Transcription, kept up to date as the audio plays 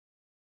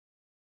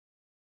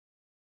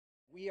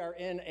We are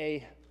in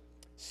a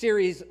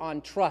series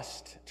on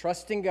trust,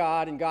 trusting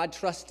God and God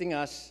trusting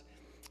us.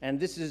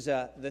 And this is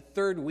the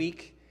third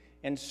week.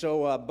 And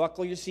so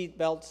buckle your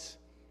seatbelts.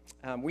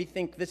 We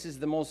think this is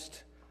the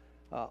most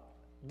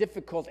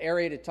difficult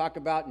area to talk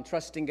about in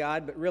trusting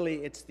God, but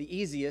really it's the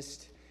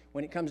easiest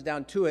when it comes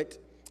down to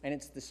it. And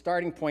it's the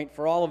starting point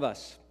for all of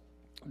us.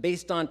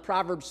 Based on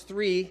Proverbs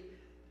 3,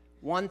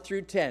 1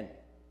 through 10.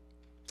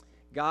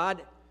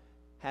 God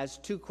has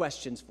two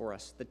questions for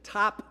us. The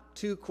top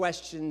two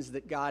questions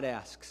that God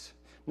asks.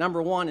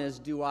 Number one is,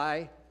 do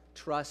I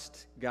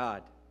trust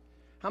God?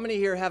 How many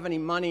here have any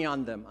money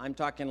on them? I'm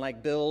talking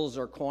like bills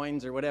or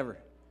coins or whatever.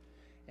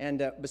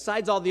 And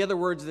besides all the other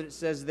words that it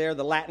says there,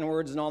 the Latin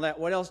words and all that,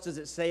 what else does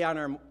it say on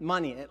our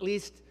money? At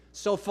least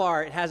so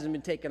far, it hasn't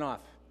been taken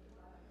off.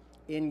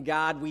 In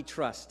God we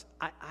trust.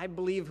 I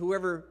believe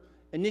whoever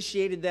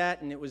initiated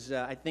that, and it was,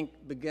 I think,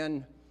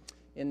 begun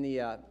in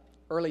the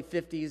early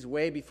 50s,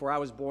 way before I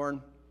was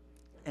born.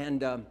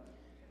 And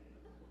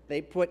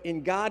they put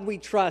 "in God we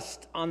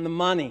trust" on the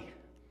money.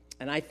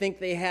 And I think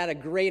they had a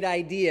great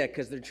idea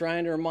because they're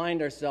trying to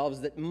remind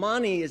ourselves that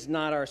money is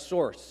not our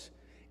source.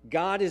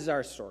 God is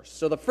our source.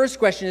 So the first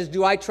question is,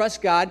 do I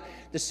trust God?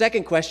 The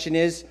second question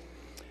is,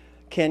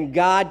 can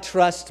God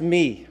trust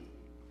me?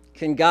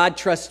 Can God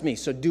trust me?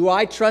 So do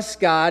I trust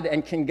God,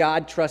 and can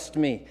God trust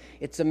me?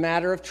 It's a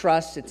matter of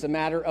trust. It's a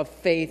matter of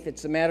faith.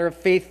 It's a matter of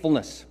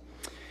faithfulness.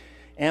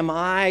 Am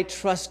I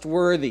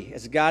trustworthy?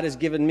 As God has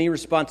given me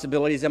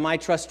responsibilities, am I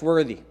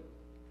trustworthy?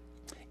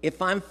 If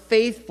I'm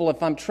faithful,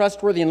 if I'm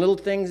trustworthy in little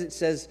things, it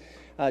says,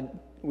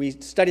 we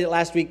studied it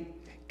last week,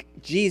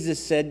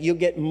 Jesus said, you'll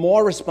get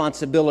more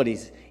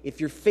responsibilities.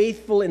 If you're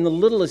faithful in the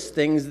littlest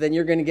things, then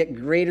you're going to get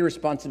greater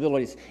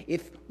responsibilities.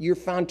 If you're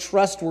found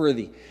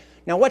trustworthy.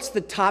 Now, what's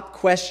the top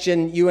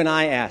question you and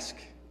I ask?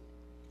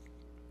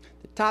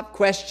 The top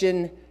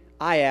question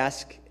I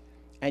ask,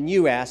 and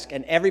you ask,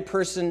 and every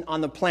person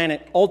on the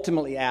planet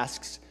ultimately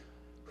asks,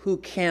 who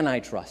can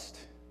I trust?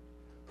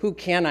 Who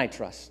can I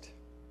trust?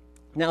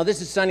 Now,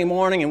 this is Sunday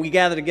morning, and we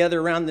gather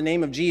together around the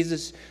name of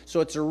Jesus, so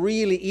it's a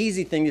really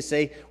easy thing to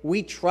say,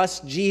 we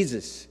trust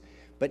Jesus.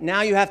 But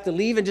now you have to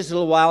leave in just a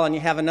little while, and you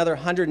have another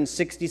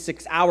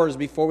 166 hours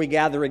before we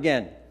gather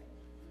again.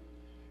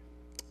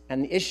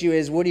 And the issue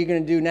is, what are you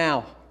going to do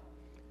now?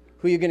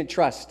 Who are you going to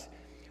trust?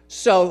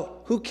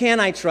 So, who can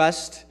I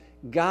trust?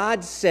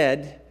 God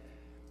said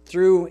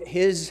through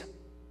his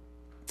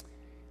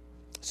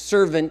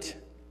servant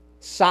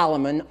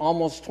Solomon,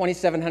 almost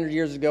 2,700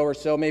 years ago or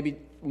so, maybe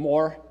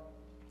more,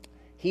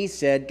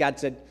 God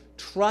said,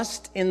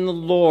 trust in the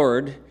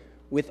Lord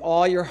with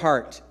all your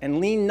heart and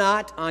lean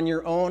not on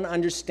your own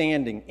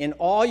understanding. In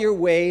all your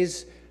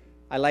ways,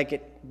 I like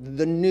it,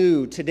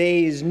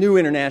 today's New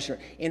International.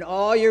 In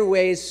all your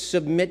ways,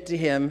 submit to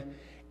him,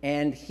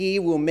 and he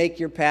will make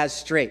your paths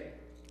straight.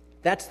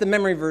 That's the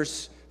memory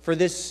verse for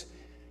this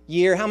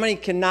year. How many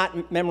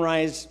cannot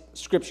memorize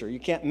Scripture?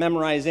 You can't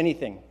memorize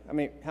anything.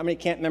 How many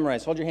can't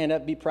memorize? Hold your hand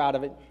up. Be proud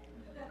of it.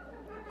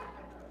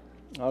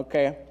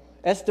 Okay.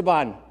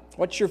 Esteban,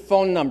 what's your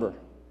phone number?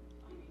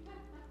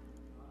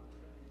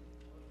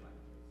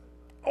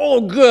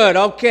 Oh, good.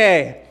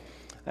 Okay.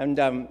 And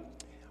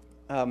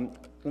let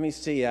me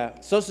see.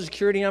 Social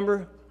Security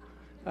number?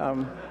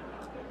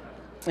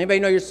 Anybody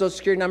know your Social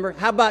Security number?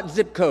 How about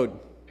zip code?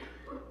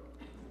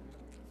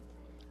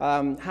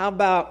 How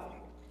about,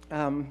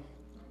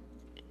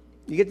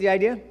 you get the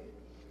idea?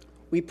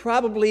 We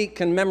probably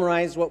can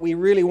memorize what we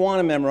really want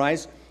to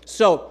memorize.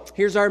 So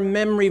here's our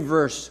memory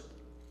verse.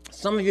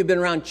 Some of you have been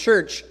around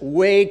church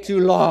way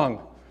too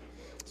long.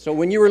 So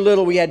when you were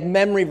little, we had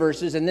memory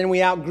verses, and then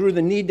we outgrew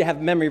the need to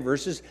have memory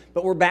verses,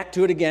 but we're back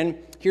to it again.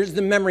 Here's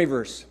the memory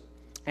verse,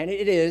 and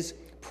it is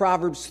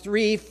Proverbs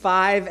 3,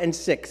 5, and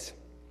 6.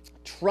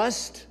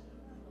 Trust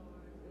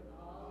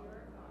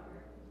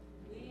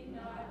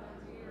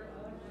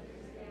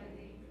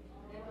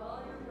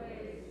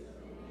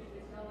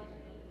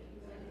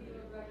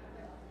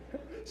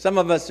Some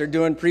of us are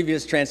doing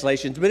previous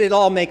translations, but it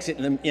all makes it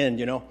in the end,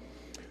 you know.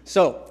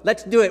 So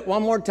let's do it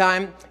one more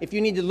time. If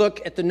you need to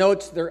look at the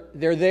notes, they're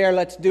there.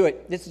 Let's do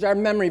it. This is our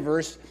memory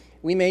verse.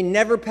 We may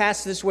never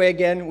pass this way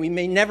again. We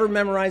may never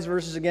memorize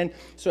verses again.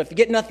 So if you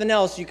get nothing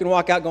else, you can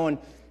walk out going,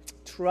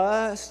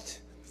 trust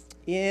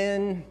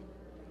in...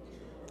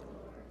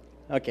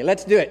 Okay,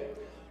 let's do it.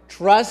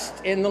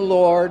 Trust in the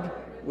Lord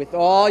with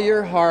all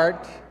your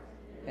heart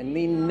and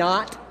lean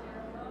not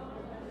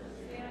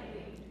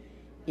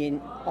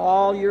in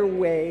all your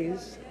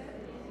ways.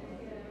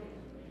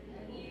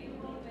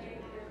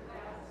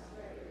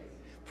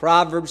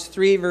 Proverbs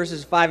 3,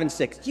 verses 5 and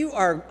 6. You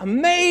are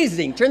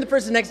amazing. Turn to the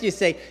person next to you and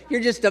say,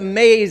 you're just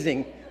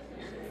amazing.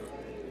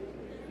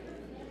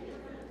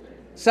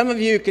 Some of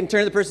you can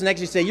turn to the person next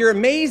to you and say, you're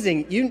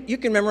amazing. You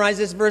can memorize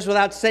this verse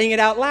without saying it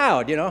out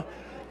loud, you know.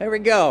 There we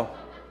go.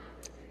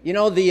 You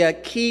know, the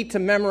key to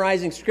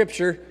memorizing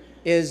Scripture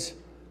is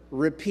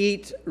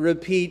repeat,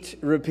 repeat,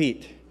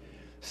 repeat.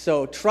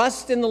 So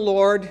trust in the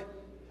Lord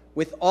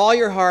with all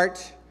your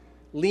heart.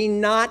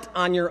 Lean not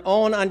on your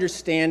own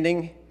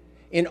understanding.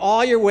 In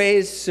all your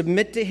ways,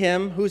 submit to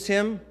him. Who's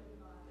him?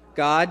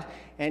 God.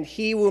 And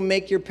he will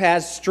make your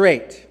paths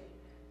straight.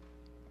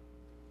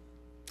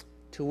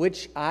 To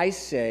which I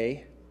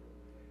say,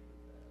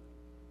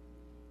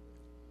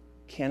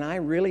 can I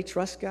really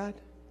trust God?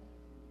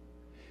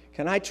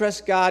 Can I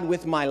trust God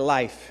with my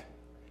life?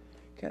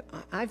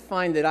 I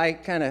find that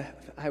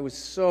I was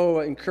so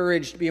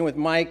encouraged being with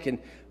Mike and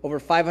over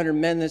 500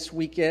 men this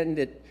weekend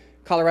at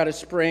Colorado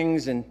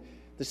Springs, and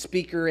the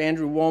speaker,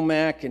 Andrew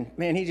Womack, and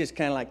man, he just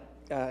kind of like,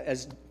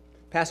 as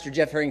Pastor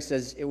Jeff Herring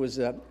says, it was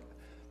a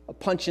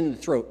punch in the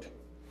throat.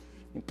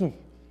 It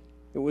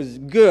was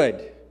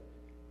good.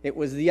 It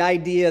was the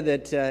idea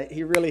that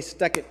he really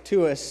stuck it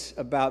to us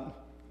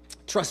about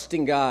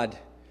trusting God.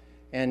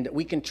 And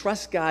we can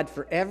trust God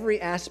for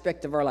every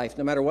aspect of our life,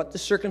 no matter what the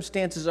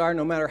circumstances are,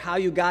 no matter how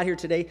you got here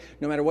today,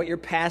 no matter what your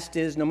past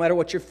is, no matter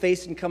what you're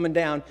facing coming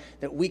down,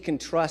 that we can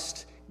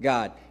trust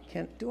God.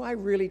 Do I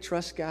really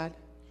trust God?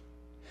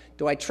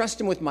 Do I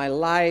trust him with my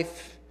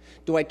life?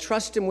 Do I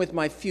trust him with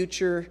my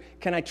future?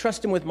 Can I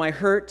trust him with my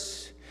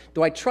hurts?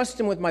 Do I trust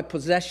him with my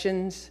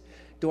possessions?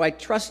 Do I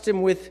trust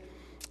him with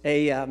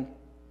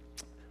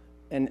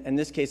and in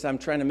this case, I'm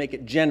trying to make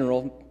it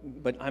general,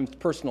 but I'm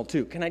personal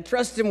too. Can I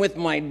trust him with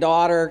my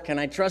daughter? Can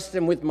I trust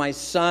him with my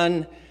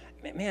son?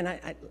 Man,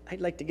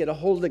 I'd like to get a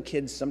hold of the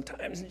kids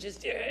sometimes and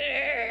just,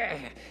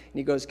 and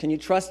he goes, can you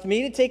trust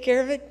me to take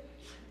care of it?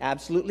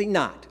 Absolutely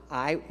not.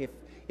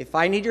 If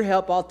I need your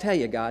help, I'll tell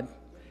you, God.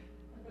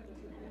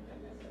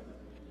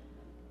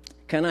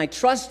 Can I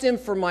trust him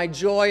for my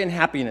joy and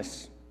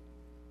happiness?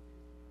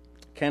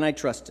 Can I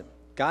trust him?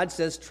 God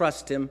says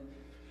trust him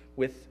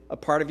with a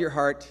part of your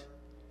heart,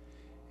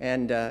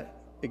 and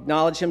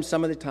acknowledge him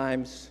some of the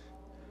times,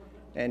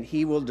 and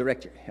he will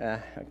direct you.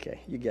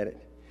 Okay, you get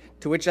it.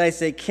 To which I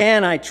say,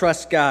 can I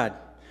trust God?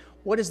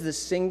 What is the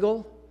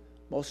single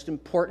most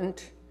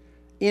important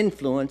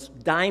influence,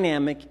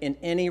 dynamic in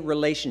any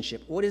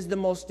relationship? What is the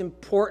most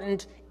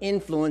important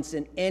influence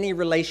in any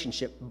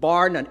relationship?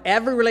 Bar none.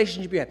 Every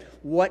relationship you have,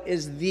 what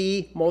is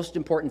the most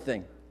important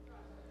thing?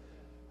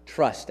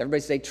 Trust.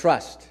 Everybody say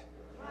trust.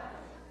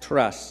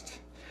 Trust.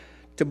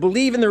 To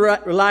believe in the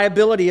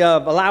reliability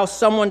of, allow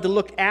someone to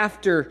look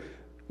after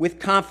with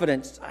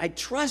confidence. I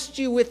trust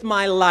you with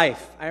my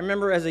life. I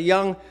remember as a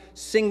young,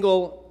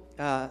 single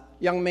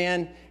young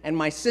man, and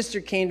my sister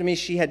came to me.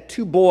 She had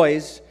 2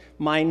 boys,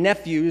 my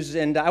nephews,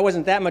 and I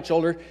wasn't that much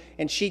older.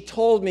 And she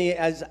told me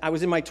as I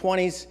was in my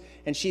 20s,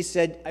 and she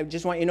said, I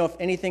just want you to know if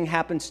anything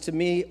happens to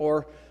me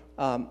or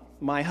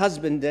my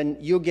husband, then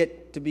you'll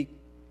get to be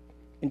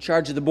in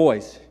charge of the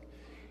boys.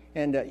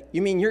 And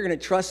you mean you're going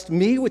to trust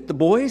me with the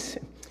boys?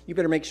 You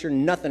better make sure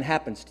nothing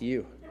happens to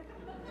you.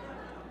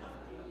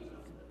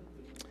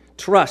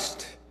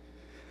 Trust.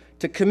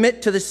 To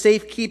commit to the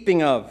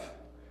safekeeping of.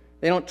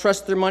 They don't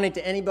trust their money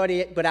to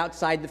anybody but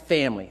outside the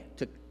family.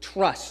 To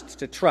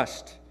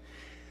trust.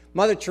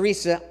 Mother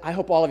Teresa, I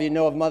hope all of you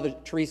know of Mother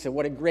Teresa.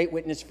 What a great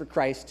witness for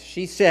Christ.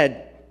 She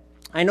said,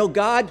 I know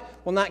God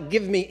will not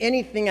give me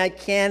anything I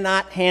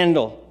cannot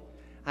handle.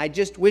 I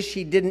just wish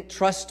he didn't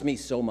trust me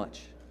so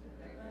much.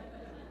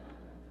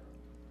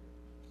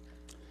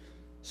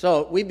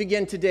 So we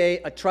begin today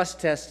a trust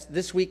test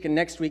this week and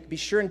next week. Be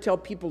sure and tell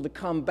people to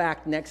come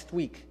back next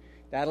week.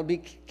 That'll be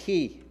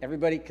key,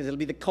 everybody, because it'll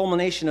be the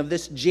culmination of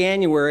this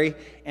January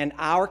and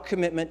our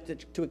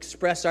commitment to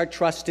express our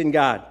trust in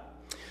God.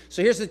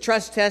 So here's the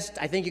trust test.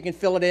 I think you can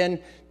fill it in.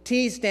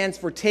 T stands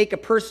for take a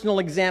personal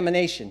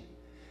examination.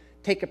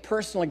 Take a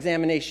personal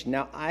examination.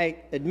 Now, I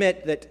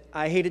admit that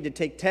I hated to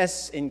take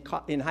tests in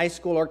high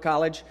school or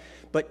college,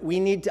 but we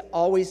need to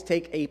always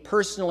take a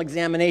personal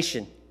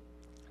examination.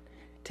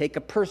 Take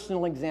a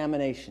personal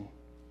examination.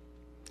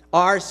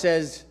 R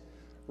says,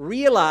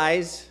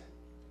 realize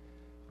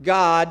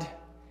God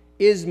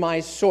is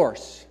my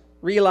source.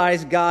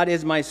 Realize God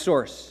is my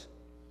source.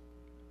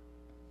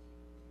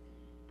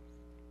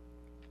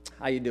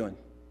 How you doing?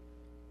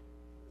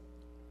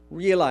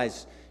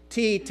 Realize.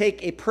 T,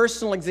 take a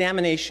personal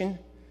examination.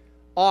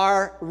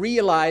 R,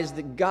 realize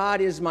that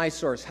God is my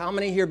source. How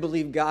many here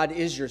believe God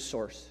is your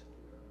source?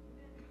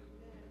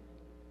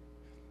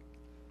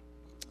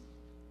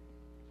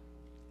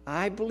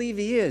 I believe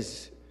he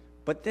is.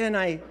 But then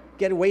I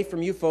get away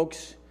from you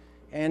folks,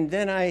 and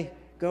then I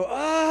go,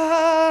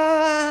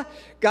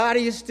 God, are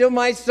you still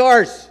my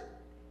source?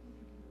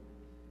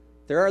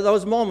 There are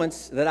those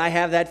moments that I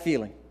have that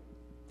feeling.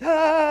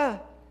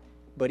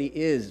 But he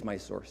is my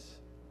source.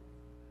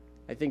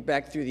 I think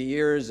back through the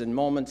years and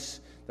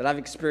moments that I've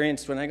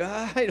experienced when I go,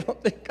 I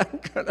don't think I'm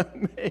going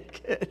to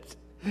make it.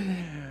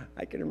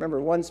 I can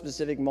remember one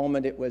specific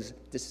moment. It was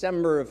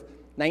December of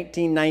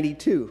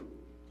 1992.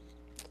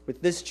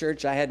 With this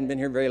church, I hadn't been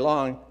here very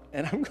long,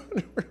 and I'm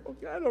going,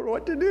 I don't know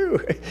what to do.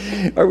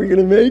 Are we going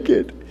to make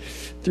it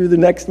through the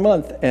next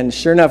month? And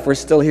sure enough, we're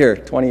still here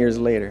 20 years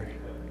later.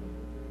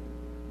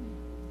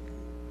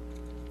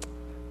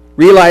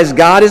 Realize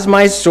God is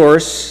my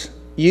source.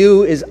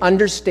 You is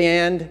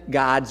understand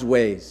God's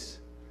ways.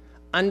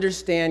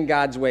 Understand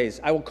God's ways.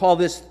 I will call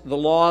this the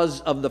laws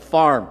of the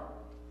farm.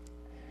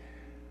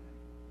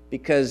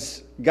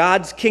 because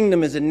God's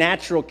kingdom is a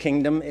natural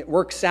kingdom. It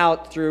works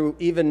out through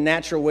even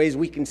natural ways.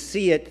 We can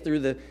see it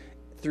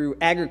through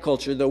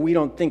agriculture, though we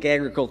don't think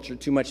agriculture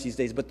too much these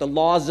days. But the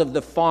laws of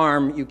the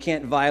farm, you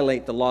can't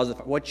violate the laws of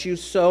the farm. What you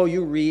sow,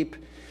 you reap.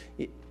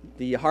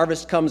 The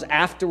harvest comes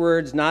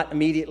afterwards, not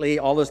immediately,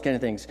 all those kind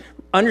of things.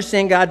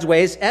 Understand God's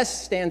ways.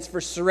 S stands for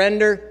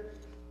surrender.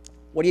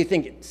 What do you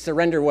think?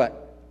 Surrender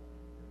what?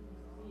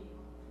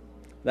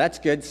 That's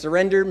good.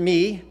 Surrender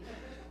me.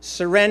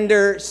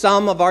 Surrender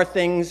some of our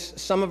things,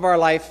 some of our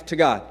life to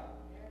God.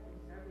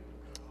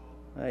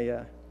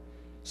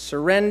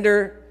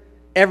 Surrender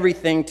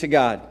everything to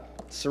God.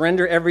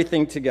 Surrender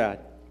everything to God.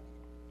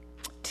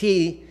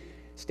 T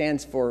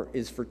stands for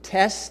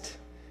test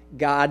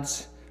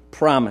God's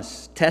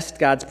promise. Test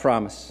God's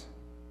promise.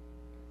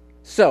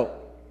 So,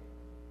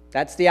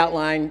 that's the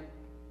outline.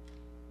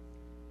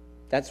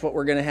 That's what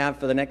we're going to have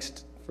for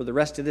the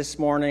rest of this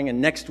morning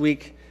and next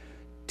week.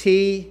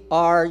 Trust.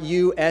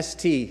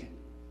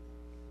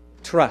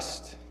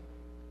 Trust.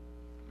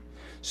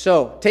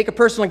 So, take a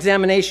personal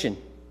examination.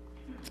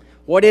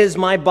 What is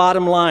my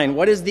bottom line?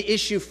 What is the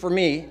issue for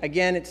me?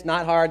 Again, it's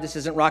not hard. This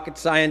isn't rocket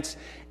science.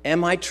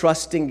 Am I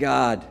trusting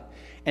God?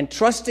 And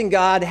trusting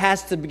God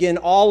has to begin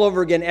all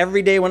over again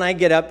every day when I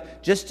get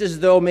up, just as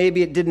though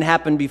maybe it didn't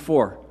happen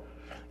before.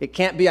 It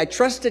can't be, I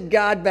trusted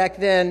God back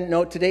then.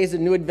 No, today's a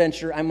new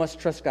adventure. I must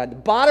trust God. The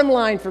bottom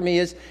line for me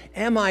is,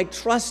 am I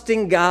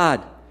trusting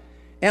God?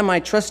 Am I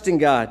trusting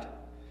God?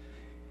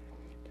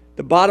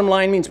 The bottom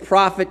line means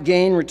profit,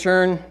 gain,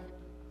 return.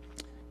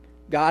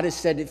 God has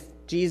said,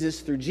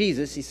 through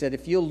Jesus, he said,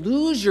 if you'll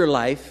lose your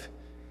life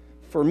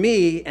for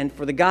me and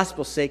for the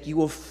gospel's sake, you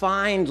will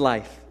find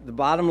life. The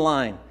bottom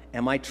line,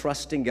 am I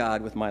trusting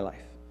God with my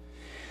life?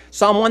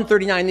 Psalm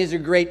 139, these are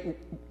great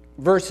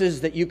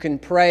verses that you can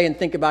pray and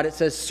think about. It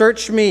says,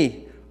 search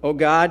me, O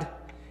God,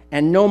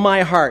 and know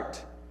my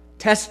heart.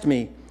 Test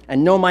me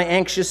and know my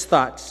anxious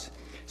thoughts.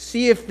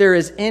 See if there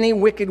is any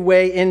wicked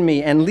way in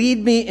me, and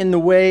lead me in the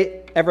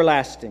way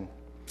everlasting.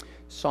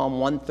 Psalm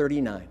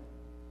 139.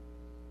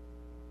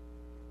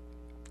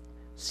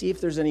 See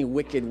if there's any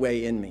wicked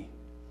way in me.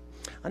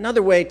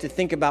 Another way to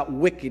think about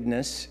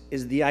wickedness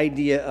is the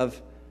idea of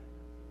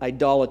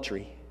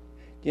idolatry.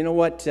 You know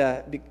what?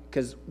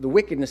 Because the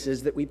wickedness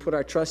is that we put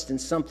our trust in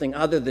something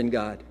other than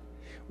God.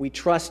 We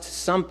trust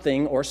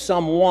something or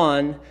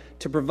someone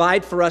to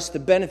provide for us the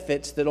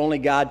benefits that only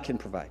God can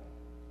provide.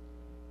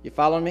 You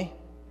following me?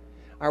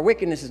 Our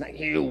wickedness is not,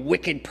 you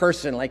wicked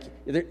person. Like,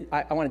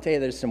 I want to tell you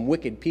there's some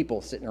wicked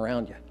people sitting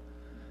around you.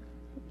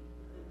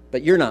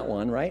 But you're not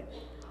one, right?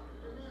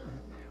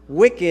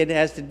 Wicked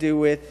has to do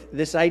with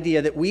this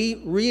idea that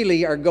we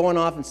really are going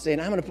off and saying,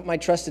 I'm going to put my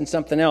trust in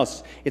something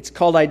else. It's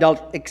called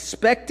idolatry.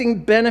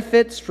 Expecting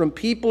benefits from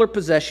people or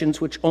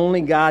possessions which only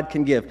God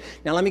can give.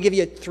 Now, let me give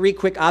you 3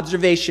 quick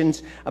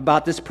observations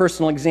about this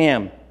personal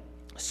exam.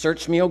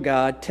 Search me, O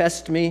God.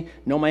 Test me.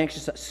 Know my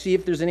anxious thoughts. See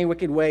if there's any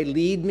wicked way.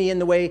 Lead me in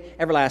the way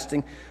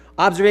everlasting.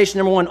 Observation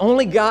number 1.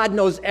 Only God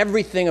knows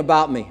everything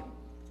about me.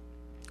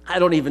 I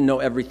don't even know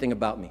everything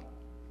about me.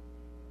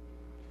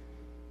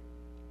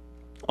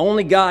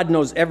 Only God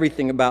knows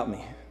everything about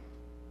me.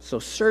 So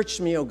search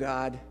me, O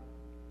God,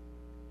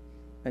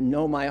 and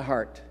know my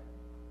heart.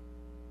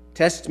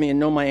 Test me and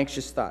know my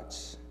anxious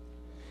thoughts.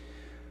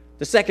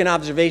 The second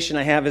observation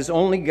I have is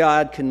only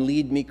God can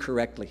lead me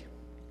correctly.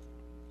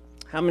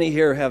 How many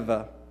here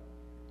have,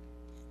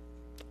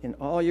 in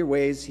all your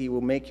ways, he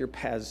will make your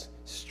paths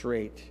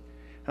straight?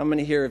 How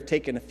many here have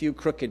taken a few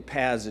crooked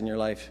paths in your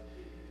life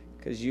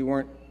because you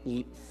weren't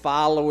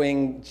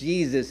following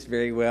Jesus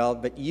very well,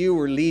 but you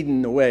were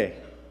leading the way?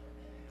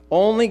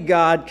 Only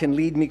God can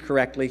lead me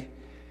correctly.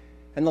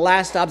 And the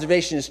last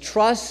observation is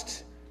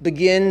trust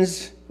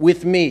begins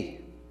with me.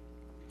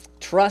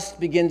 Trust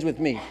begins with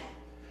me.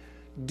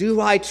 Do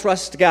I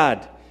trust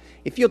God?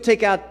 If you'll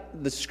take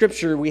out the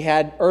scripture we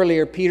had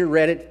earlier, Peter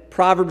read it,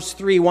 Proverbs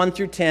 3, 1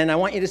 through 10. I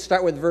want you to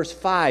start with verse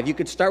 5. You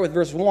could start with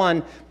verse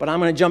 1, but I'm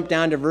going to jump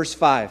down to verse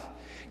 5.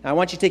 Now, I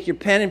want you to take your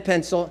pen and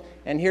pencil,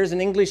 and here's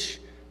an English,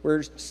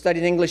 we're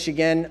studying English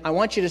again. I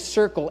want you to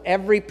circle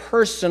every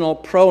personal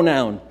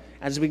pronoun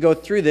as we go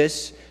through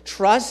this.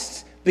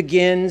 Trust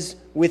begins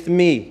with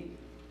me.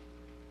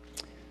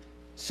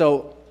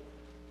 So,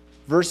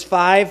 verse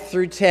 5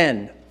 through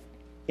 10,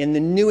 in the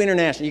New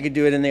International, you could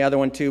do it in the other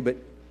one too, but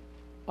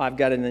I've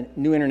got it in the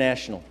New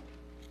International.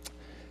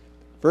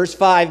 Verse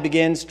 5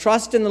 begins,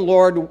 trust in the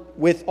Lord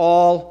with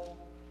all,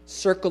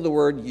 circle the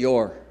word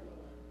your.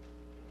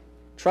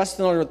 Trust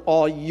in the Lord with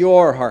all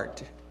your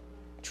heart.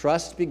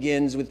 Trust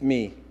begins with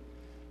me.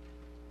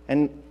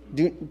 And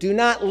do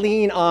not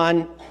lean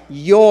on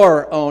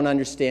your own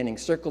understanding.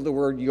 Circle the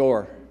word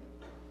your.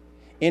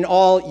 In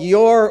all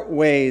your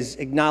ways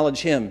acknowledge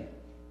him.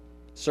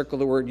 Circle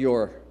the word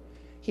your.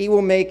 He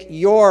will make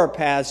your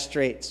paths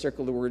straight.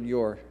 Circle the word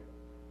your.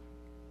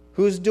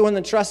 Who's doing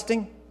the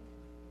trusting?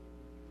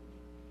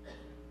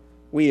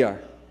 We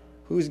are.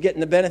 Who's getting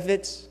the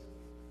benefits?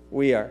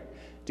 We are.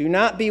 Do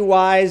not be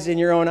wise in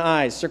your own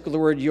eyes. Circle the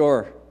word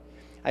your.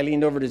 I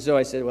leaned over to Zoe.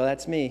 I said, well,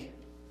 that's me.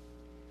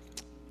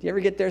 you ever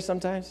get there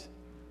sometimes?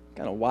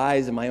 Kind of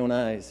wise in my own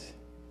eyes.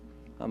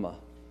 I'm a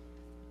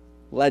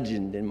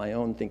legend in my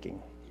own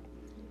thinking.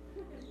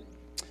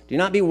 Do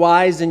not be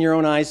wise in your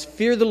own eyes.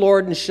 Fear the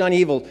Lord and shun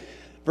evil.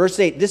 Verse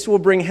 8, this will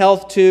bring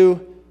health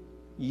to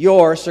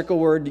your, circle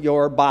word,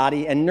 your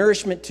body, and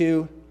nourishment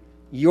to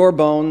your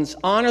bones.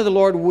 Honor the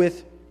Lord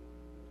with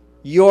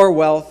your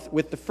wealth,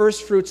 with the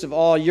first fruits of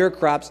all your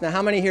crops. Now,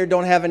 how many here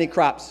don't have any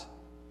crops?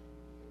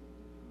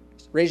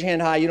 Raise your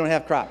hand high, you don't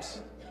have crops.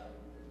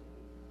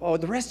 Oh,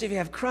 the rest of you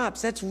have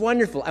crops. That's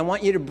wonderful. I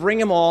want you to bring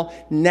them all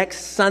next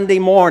Sunday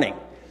morning.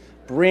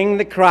 Bring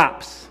the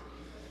crops.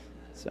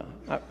 So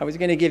I was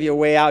going to give you a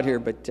way out here,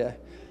 but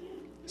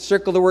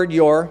circle the word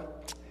your,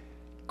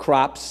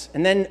 crops.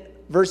 And then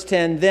verse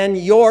 10, then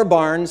your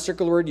barns,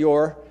 circle the word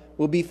your,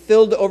 will be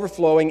filled to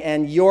overflowing,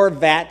 and your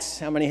vats,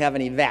 how many have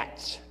any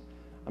vats?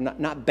 I'm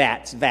not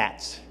bats,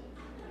 vats.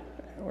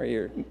 Where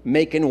you're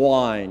making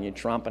wine, you're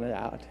tromping it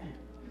out.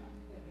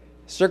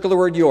 Circle the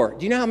word your.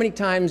 Do you know how many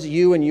times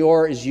you and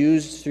your is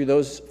used through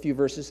those few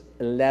verses?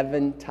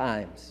 11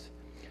 times.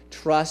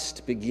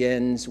 Trust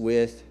begins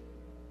with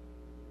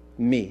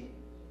me.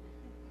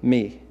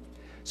 Me.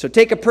 So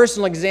take a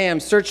personal exam,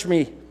 search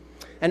me.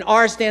 And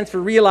R stands for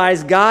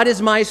realize God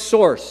is my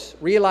source.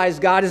 Realize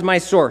God is my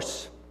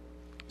source.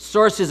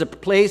 Source is a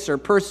place or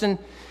person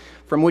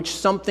from which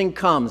something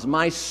comes.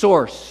 My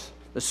source.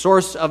 The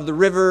source of the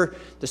river,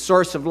 the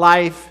source of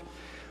life.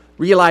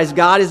 Realize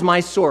God is my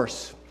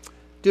source.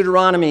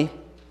 Deuteronomy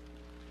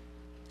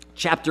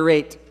chapter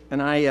 8,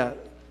 and I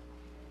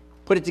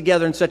put it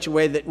together in such a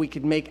way that we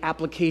could make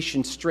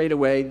application straight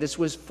away. This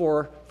was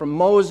from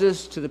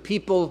Moses to the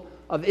people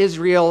of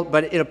Israel,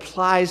 but it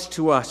applies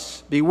to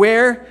us.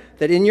 Beware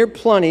that in your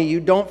plenty you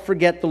don't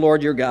forget the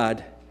Lord your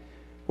God.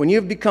 When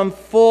you've become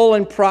full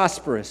and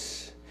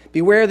prosperous,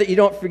 beware that you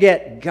don't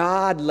forget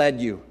God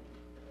led you.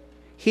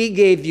 He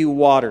gave you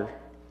water.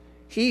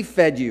 He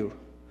fed you,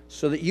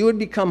 so that you would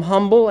become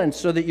humble and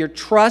so that your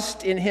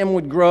trust in Him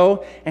would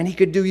grow and He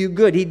could do you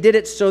good. He did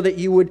it so that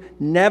you would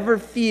never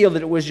feel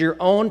that it was your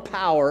own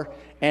power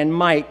and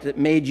might that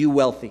made you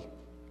wealthy.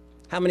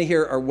 How many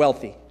here are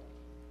wealthy?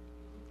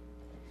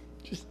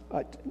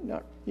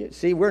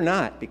 See, we're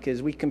not,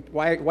 because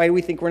why do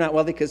we think we're not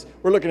wealthy? Because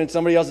we're looking at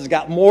somebody else who's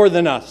got more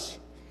than us.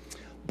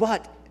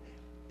 But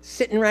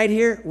sitting right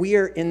here, we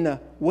are in the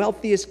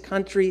wealthiest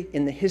country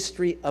in the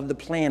history of the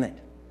planet.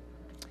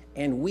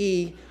 And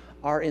we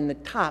are in the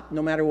top,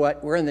 no matter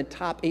what, we're in the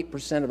top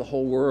 8% of the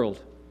whole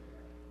world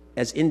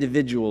as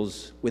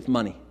individuals with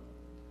money,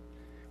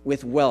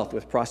 with wealth,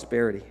 with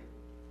prosperity.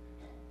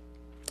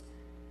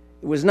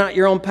 It was not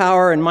your own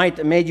power and might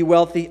that made you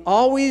wealthy.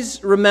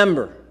 Always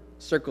remember,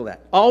 circle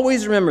that,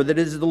 always remember that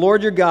it is the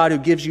Lord your God who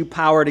gives you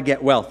power to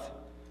get wealth.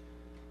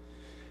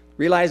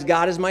 Realize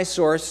God is my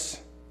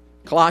source.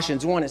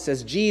 Colossians 1, it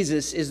says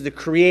Jesus is the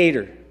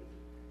creator.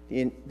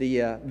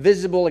 The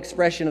visible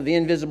expression of the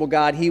invisible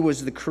God. He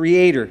was the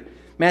creator.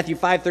 Matthew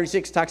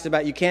 5:36 talks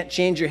about you can't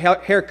change your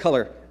hair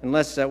color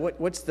unless,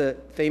 what's the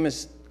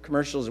famous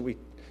commercials that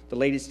the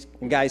ladies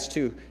and guys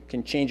too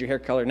can change your hair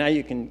color. Now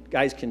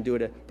guys can do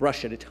it a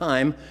brush at a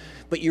time,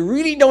 but you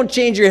really don't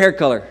change your hair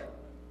color.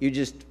 You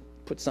just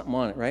put something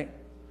on it, right?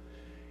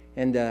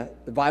 And the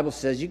Bible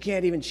says you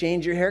can't even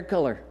change your hair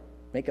color.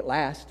 Make it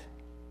last.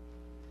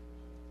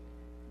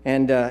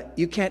 And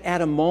you can't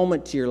add a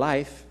moment to your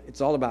life.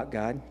 It's all about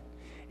God.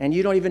 And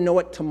you don't even know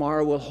what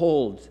tomorrow will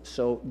hold.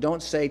 So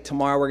don't say,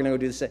 tomorrow we're going to go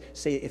do this.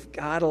 Say, if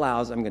God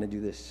allows, I'm going to do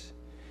this.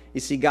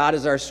 You see, God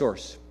is our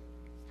source.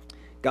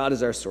 God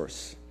is our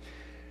source.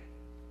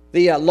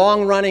 The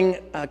long-running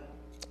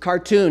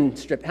cartoon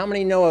strip. How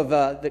many know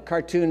of the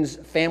cartoon's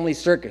Family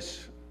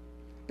Circus?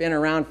 Been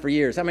around for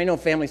years. How many know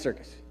Family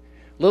Circus?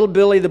 Little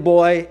Billy the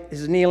boy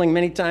is kneeling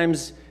many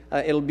times.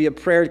 It'll be a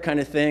prayer kind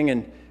of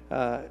thing.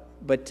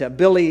 But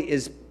Billy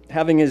is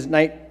having his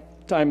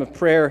night time of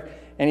prayer.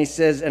 And he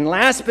says, and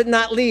last but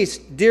not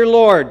least, dear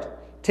Lord,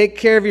 take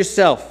care of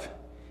yourself.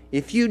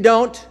 If you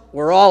don't,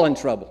 we're all in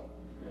trouble.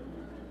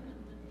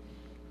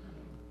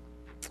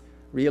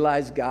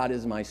 Realize God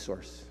is my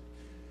source.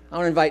 I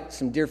want to invite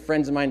some dear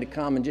friends of mine to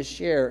come and just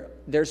share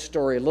their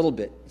story a little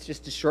bit. It's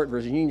just a short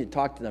version. You need to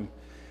talk to them.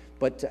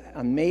 But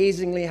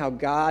amazingly how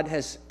God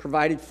has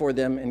provided for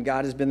them and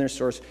God has been their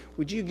source.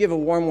 Would you give a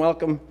warm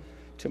welcome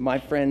to my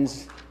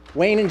friends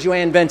Wayne and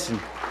Joanne Benson?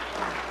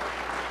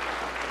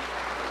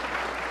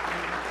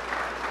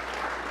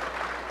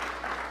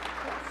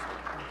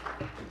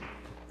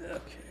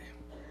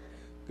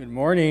 Good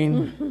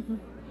morning.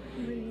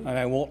 And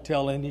I won't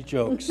tell any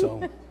jokes,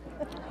 so.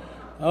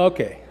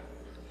 Okay.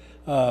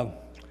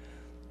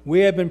 We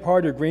have been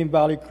part of Green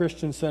Valley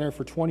Christian Center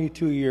for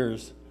 22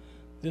 years.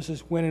 This is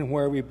when and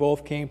where we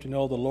both came to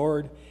know the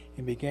Lord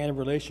and began a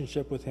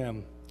relationship with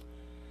Him.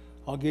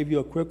 I'll give you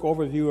a quick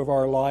overview of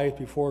our lives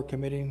before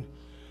committing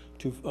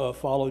to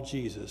follow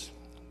Jesus.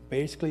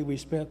 Basically, we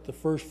spent the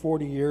first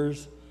 40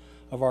 years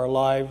of our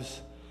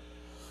lives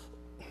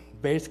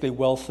basically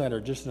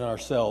well-centered, just in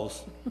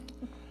ourselves.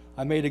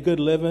 I made a good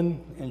living,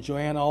 and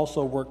Joanne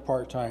also worked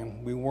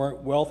part-time. We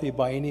weren't wealthy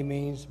by any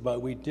means, but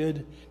we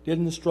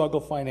didn't struggle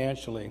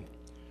financially.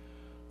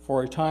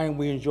 For a time,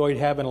 we enjoyed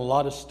having a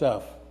lot of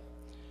stuff.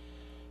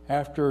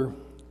 After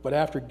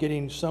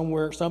getting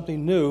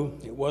something new,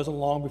 it wasn't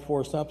long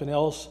before something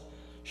else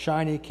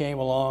shiny came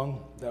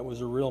along that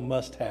was a real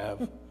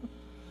must-have.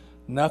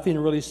 Nothing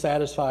really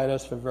satisfied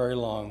us for very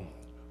long.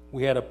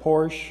 We had a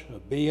Porsche, a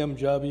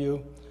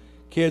BMW,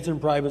 kids in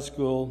private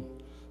school,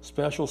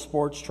 special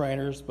sports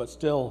trainers, but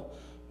still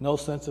no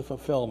sense of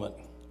fulfillment.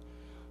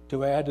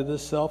 To add to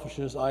this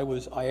selfishness,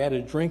 I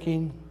added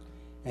drinking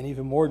and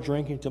even more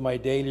drinking to my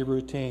daily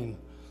routine.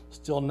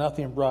 Still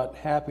nothing brought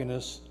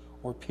happiness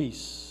or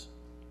peace.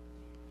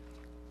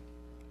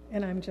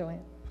 And I'm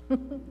Joanne.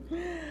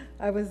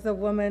 I was the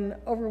woman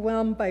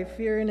overwhelmed by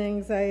fear and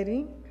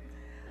anxiety.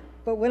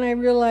 But when I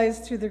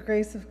realized through the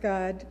grace of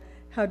God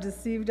how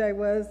deceived I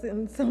was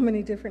in so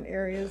many different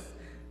areas,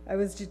 I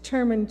was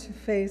determined to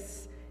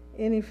face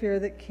any fear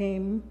that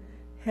came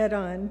head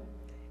on,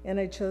 and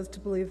I chose to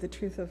believe the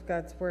truth of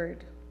God's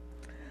word.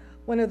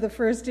 One of the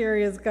first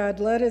areas God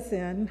led us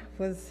in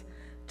was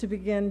to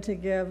begin to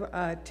give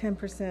a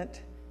 10%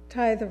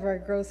 tithe of our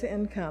gross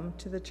income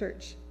to the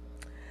church.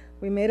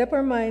 We made up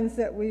our minds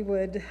that we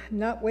would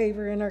not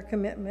waver in our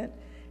commitment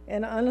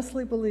and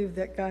honestly believe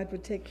that God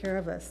would take care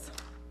of us.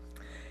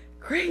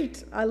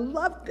 Great, I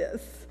love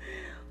this.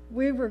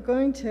 We were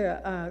going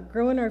to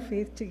grow in our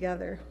faith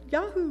together.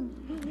 Yahoo!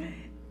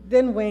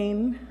 Then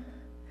Wayne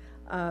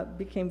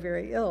became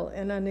very ill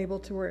and unable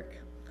to work.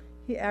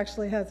 He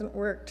actually hasn't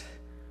worked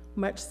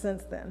much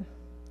since then.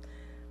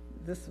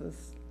 This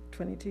was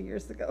 22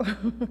 years ago.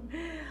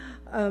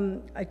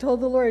 I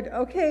told the Lord,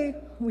 okay,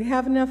 we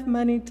have enough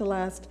money to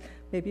last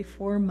maybe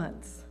 4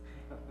 months.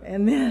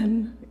 And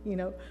then,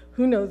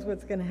 who knows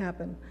what's going to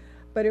happen.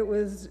 But it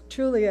was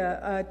truly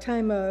a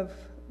time of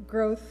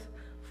growth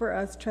for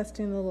us,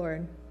 trusting the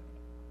Lord.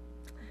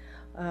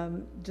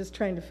 Just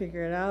trying to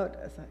figure it out.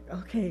 I was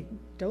like, okay,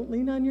 don't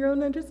lean on your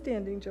own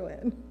understanding,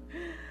 Joanne.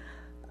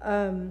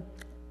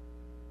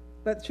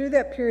 But through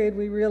that period,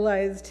 we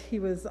realized he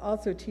was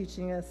also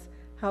teaching us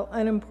how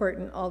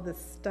unimportant all this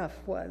stuff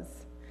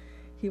was.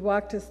 He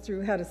walked us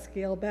through how to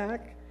scale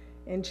back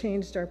and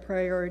changed our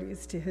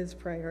priorities to his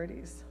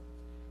priorities.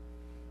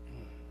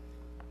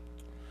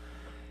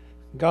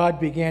 God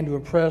began to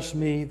impress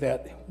me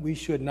that we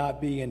should not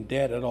be in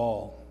debt at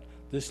all.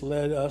 This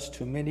led us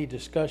to many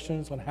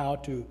discussions on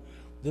how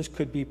this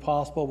could be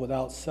possible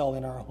without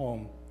selling our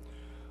home.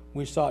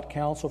 We sought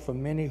counsel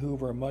from many who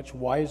were much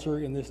wiser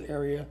in this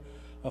area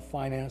of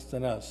finance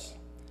than us.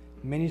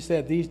 Many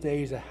said these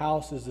days a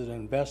house is an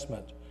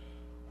investment,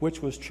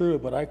 which was true,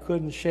 but I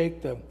couldn't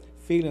shake the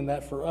feeling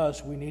that for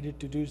us we needed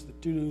to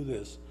do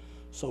this.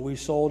 So we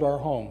sold our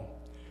home.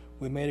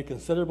 We made a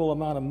considerable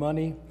amount of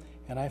money,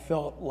 and I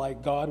felt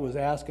like God was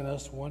asking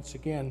us once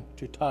again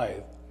to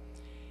tithe.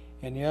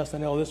 And yes, I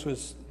know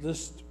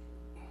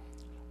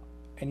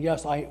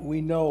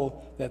we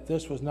know that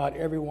this was not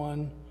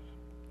everyone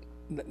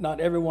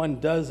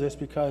does this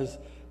because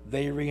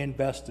they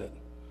reinvest it.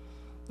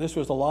 This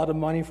was a lot of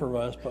money for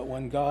us, but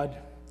when God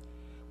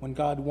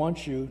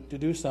wants you to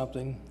do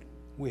something,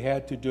 we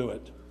had to do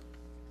it.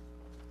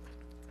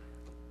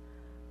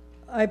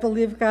 I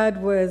believe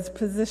God was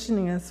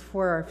positioning us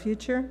for our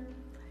future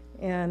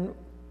and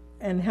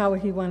how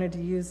he wanted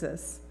to use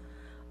us.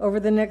 Over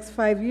the next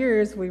 5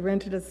 years, we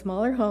rented a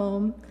smaller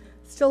home,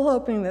 still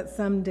hoping that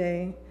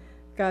someday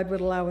God would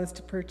allow us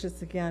to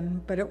purchase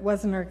again, but it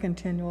wasn't our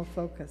continual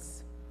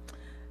focus.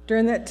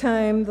 During that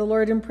time, the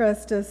Lord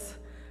impressed us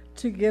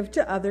to give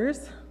to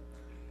others,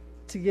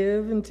 to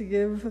give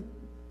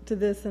to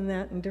this and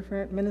that in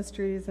different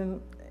ministries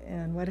and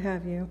what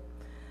have you,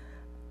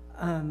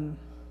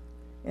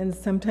 and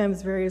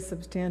sometimes very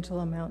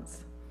substantial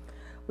amounts.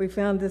 We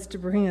found this to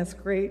bring us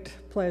great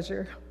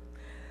pleasure.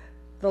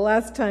 The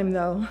last time,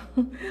 though,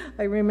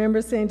 I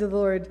remember saying to the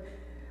Lord,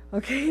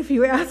 okay, if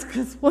you ask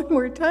us one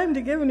more time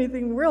to give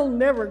anything, we'll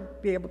never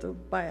be able to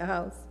buy a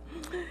house.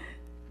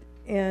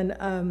 And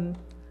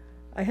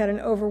I had an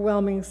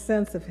overwhelming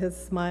sense of his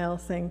smile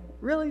saying,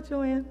 really,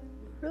 Joanne?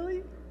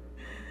 Really?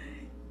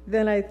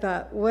 Then I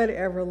thought,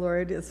 whatever,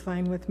 Lord, is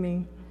fine with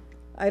me.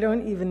 I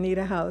don't even need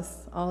a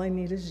house. All I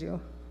need is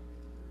you.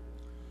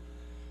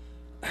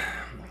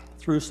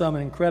 Through some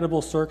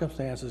incredible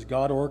circumstances,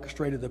 God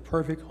orchestrated the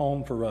perfect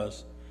home for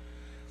us.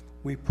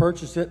 We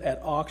purchased it at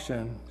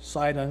auction,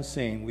 sight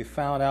unseen. We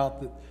found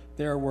out that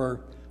there were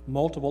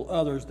multiple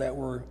others that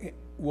were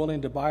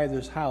willing to buy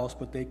this house,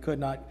 but they could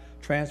not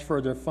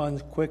transfer their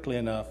funds quickly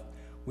enough.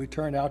 We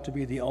turned out to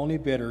be the only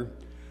bidder.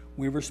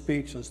 We were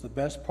speechless. The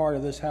best part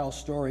of this house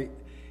story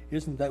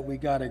isn't that we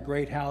got a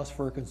great house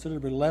for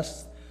considerably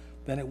less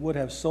than it would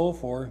have sold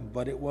for,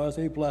 but it was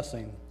a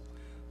blessing.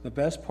 The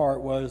best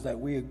part was that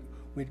we'd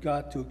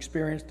got to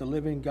experience the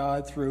living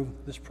God through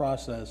this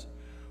process.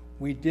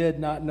 We did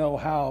not know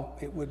how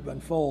it would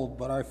unfold,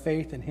 but our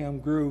faith in him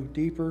grew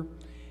deeper,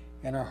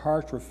 and our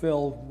hearts were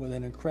filled with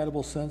an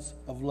incredible sense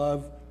of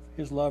love,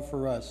 his love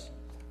for us.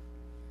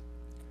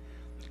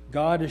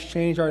 God has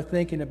changed our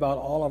thinking about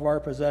all of our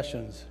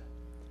possessions.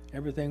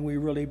 Everything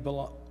really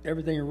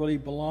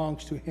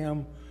belongs to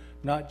Him,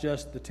 not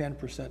just the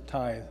 10%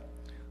 tithe.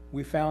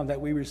 We found that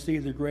we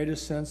receive the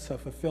greatest sense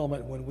of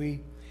fulfillment when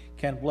we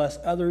can bless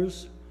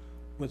others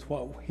with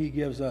what He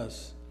gives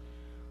us.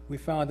 We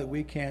found that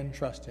we can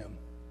trust Him.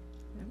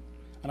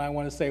 And I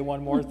want to say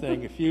one more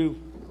thing. If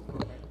you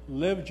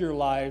lived your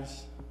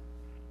lives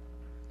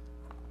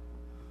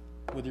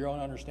with your own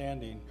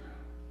understanding,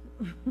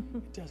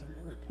 it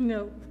doesn't work.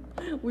 No,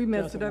 we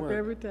mess it up work.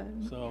 every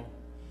time. So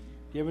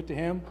give it to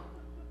Him.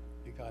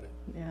 You got it.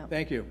 Yeah.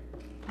 Thank you.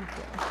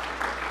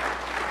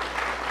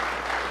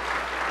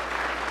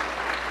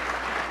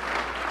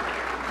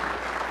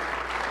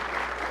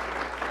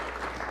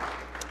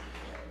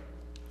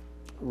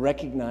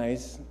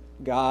 Recognize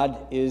God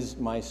is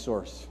my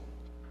source.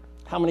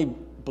 How many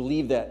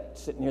believe that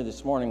sitting here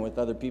this morning with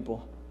other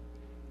people?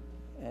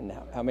 And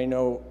how many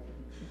know,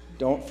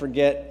 don't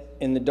forget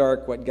in the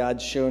dark what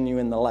God's shown you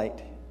in the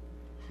light.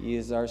 He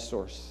is our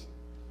source.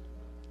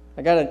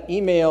 I got an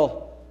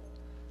email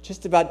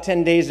just about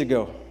 10 days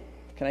ago.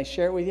 Can I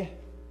share it with you?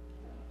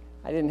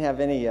 I didn't have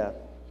any, I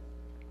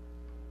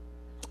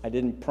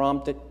didn't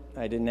prompt it.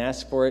 I didn't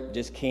ask for it. It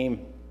just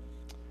came.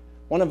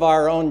 One of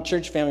our own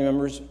church family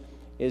members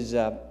is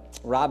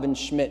Robin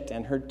Schmidt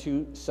and her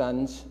two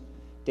sons,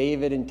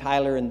 David and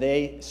Tyler, and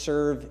they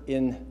serve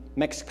in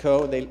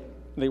Mexico.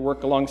 They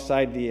work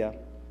alongside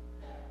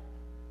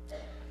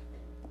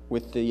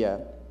with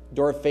the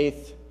Door of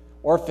Faith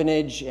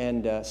orphanage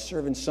and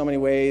serve in so many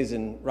ways.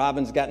 And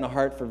Robin's gotten a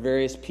heart for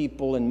various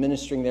people and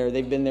ministering there.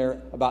 They've been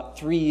there about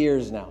 3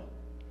 years now.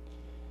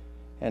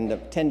 And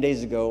 10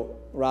 days ago,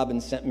 Robin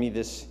sent me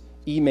this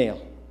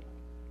email.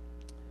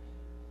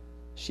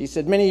 She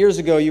said, many years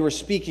ago you were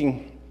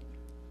speaking.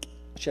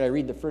 Should I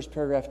read the first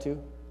paragraph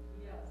too?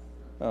 Yes.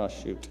 Oh,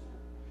 shoot.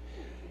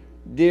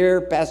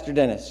 Dear Pastor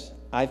Dennis,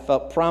 I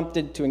felt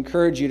prompted to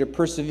encourage you to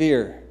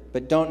persevere,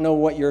 but don't know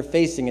what you're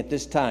facing at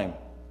this time.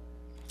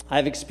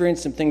 I've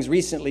experienced some things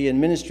recently in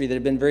ministry that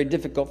have been very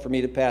difficult for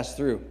me to pass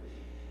through.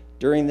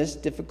 During this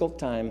difficult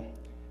time,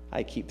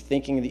 I keep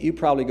thinking that you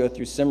probably go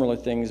through similar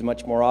things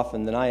much more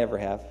often than I ever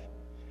have.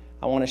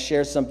 I want to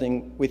share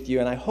something with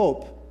you, and I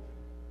hope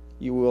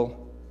you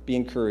will be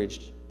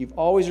encouraged. You've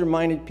always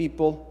reminded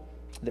people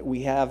that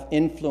we have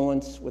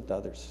influence with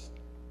others.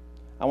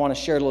 I want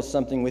to share a little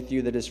something with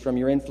you that is from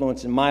your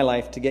influence in my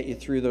life to get you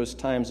through those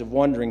times of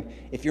wondering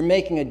if you're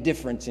making a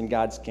difference in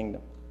God's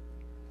kingdom.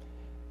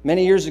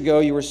 Many years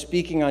ago, you were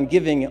speaking on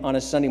giving on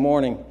a Sunday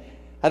morning.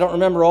 I don't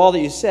remember all that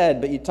you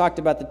said, but you talked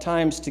about the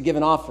times to give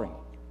an offering.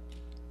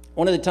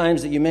 One of the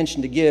times that you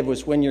mentioned to give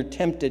was when you're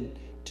tempted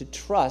to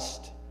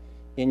trust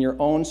in your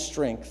own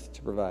strength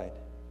to provide.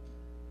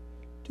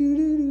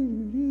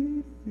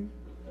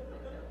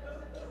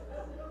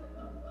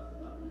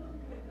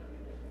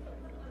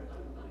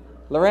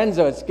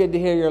 Lorenzo, it's good to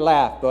hear your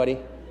laugh, buddy.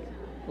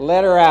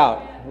 Let her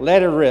out.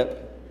 Let her rip.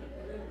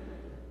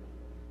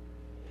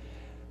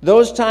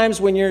 Those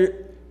times when you're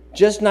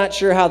just not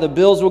sure how the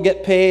bills will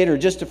get paid or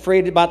just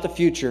afraid about the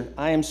future,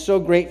 I am so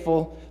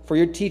grateful for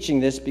your teaching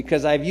this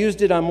because I've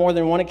used it on more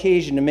than one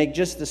occasion to make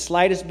just the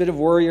slightest bit of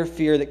worry or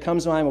fear that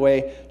comes my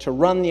way to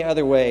run the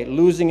other way,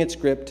 losing its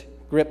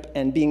grip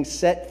and being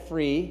set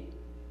free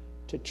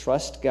to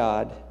trust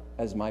God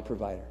as my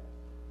provider.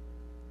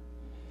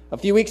 A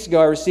few weeks ago,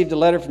 I received a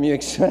letter from you.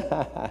 You're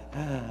going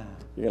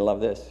to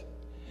love this.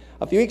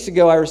 A few weeks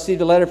ago, I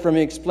received a letter from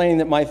you explaining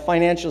that my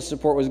financial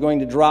support was going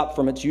to drop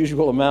from its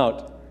usual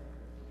amount.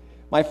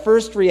 My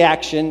first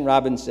reaction,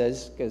 Robin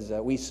says, because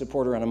we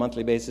support her on a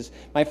monthly basis,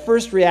 my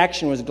first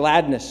reaction was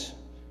gladness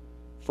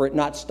for it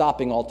not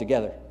stopping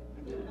altogether.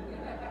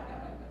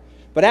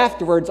 But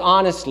afterwards,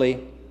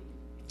 honestly,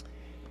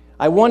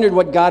 I wondered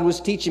what God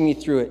was teaching me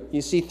through it.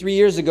 You see, 3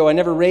 years ago, I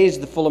never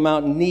raised the full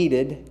amount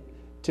needed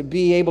to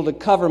be able to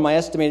cover my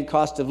estimated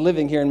cost of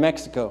living here in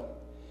Mexico.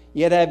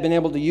 Yet I've been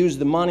able to use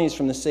the monies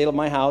from the sale of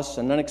my house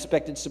and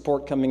unexpected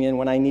support coming in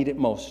when I need it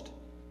most.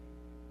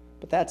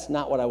 But that's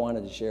not what I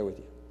wanted to share with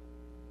you.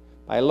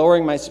 By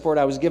lowering my support,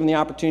 I was given the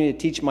opportunity to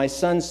teach my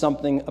son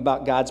something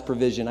about God's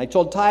provision. I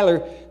told Tyler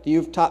that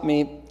you've taught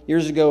me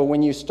years ago,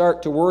 when you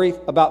start to worry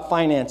about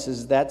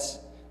finances, that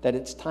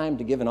it's time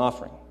to give an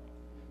offering.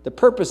 The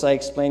purpose, I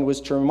explained,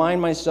 was to remind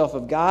myself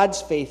of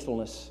God's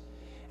faithfulness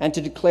and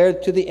to declare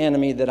to the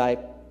enemy that I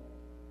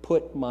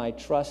put my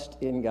trust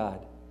in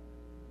God.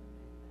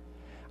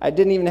 I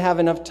didn't even have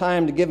enough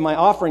time to give my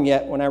offering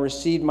yet when I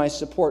received my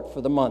support for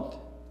the month.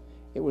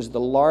 It was the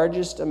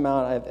largest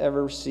amount I've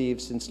ever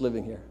received since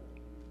living here.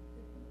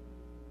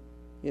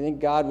 You think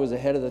God was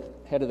ahead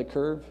of the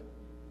curve?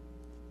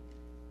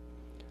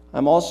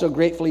 I'm also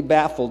gratefully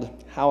baffled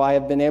how I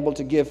have been able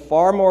to give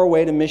far more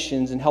away to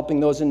missions and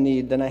helping those in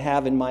need than I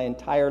have in my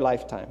entire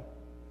lifetime.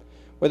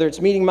 Whether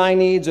it's meeting my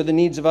needs or the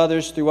needs of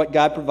others through what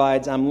God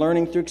provides, I'm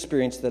learning through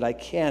experience that I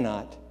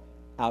cannot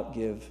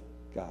outgive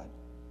God.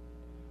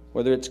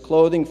 Whether it's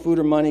clothing, food,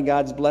 or money,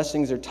 God's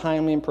blessings are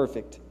timely and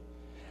perfect.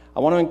 I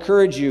want to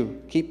encourage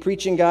you, keep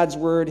preaching God's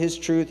word, His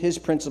truth, His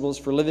principles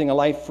for living a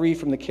life free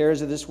from the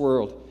cares of this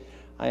world.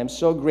 I am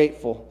so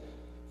grateful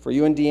for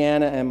you and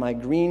Deanna and my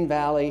Green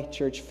Valley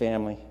Church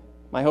family.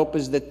 My hope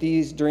is that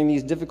during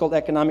these difficult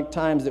economic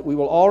times, that we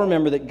will all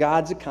remember that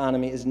God's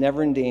economy is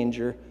never in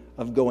danger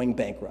of going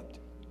bankrupt.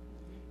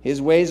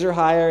 His ways are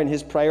higher and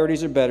his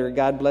priorities are better.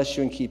 God bless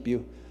you and keep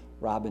you.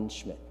 Robin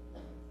Schmidt.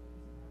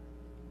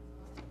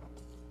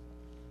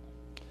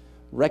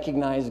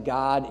 Recognize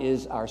God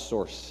is our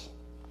source.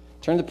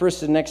 Turn to the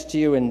person next to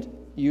you and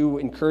you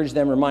encourage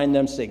them, remind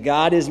them, say,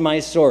 God is my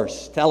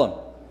source. Tell them.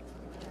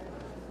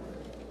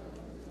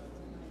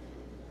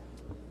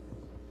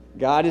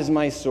 God is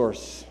my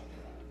source.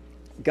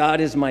 God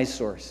is my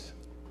source.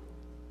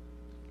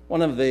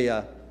 One of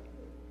the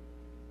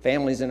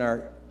families in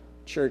our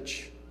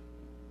church,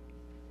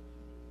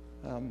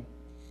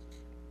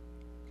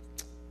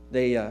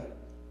 they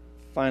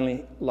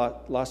finally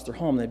lost their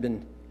home. They've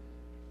been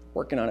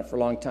working on it for a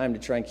long time to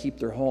try and keep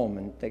their home,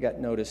 and they got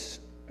notice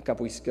a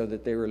couple weeks ago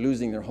that they were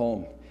losing their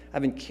home.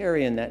 I've been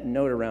carrying that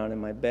note around in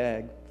my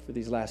bag for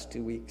these last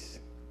 2 weeks,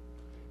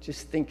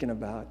 just thinking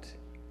about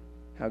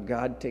how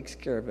God takes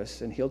care of us,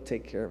 and he'll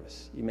take care of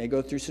us. You may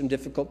go through some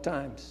difficult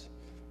times,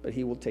 but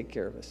he will take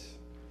care of us.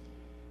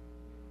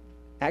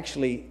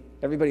 Actually,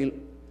 everybody,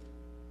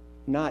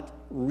 not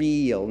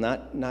real,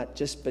 not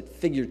just, but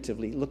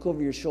figuratively, look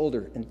over your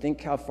shoulder and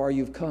think how far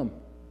you've come.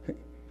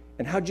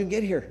 And how'd you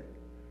get here?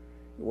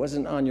 It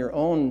wasn't on your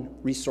own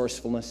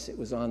resourcefulness. It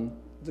was on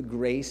the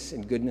grace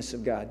and goodness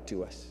of God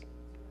to us.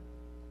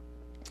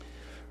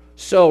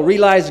 So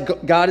realize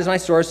God is my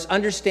source.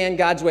 Understand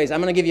God's ways.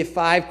 I'm going to give you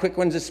 5 quick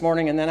ones this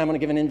morning, and then I'm going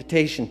to give an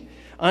invitation.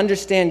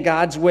 Understand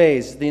God's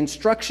ways. The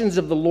instructions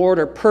of the Lord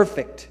are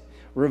perfect,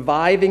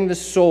 reviving the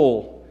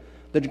soul.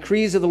 The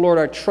decrees of the Lord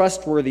are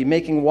trustworthy,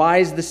 making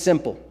wise the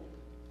simple.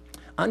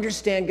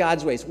 Understand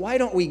God's ways. Why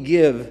don't we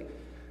give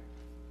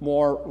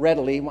more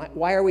readily?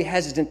 Why are we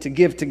hesitant to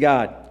give to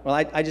God? Well,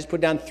 I just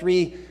put down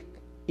 3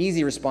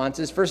 easy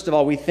responses. First of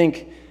all, we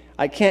think,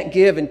 I can't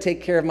give and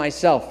take care of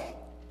myself.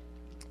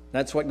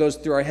 That's what goes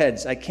through our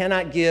heads. I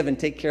cannot give and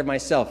take care of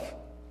myself.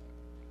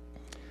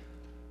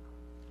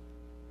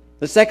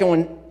 The second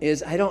one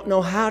is, I don't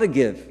know how to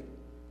give.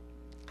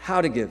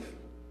 How to give.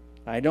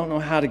 I don't know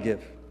how to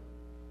give.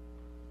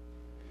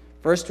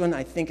 First one,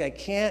 I think I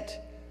can't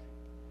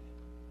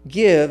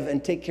give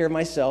and take care of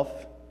myself.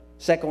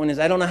 Second one is,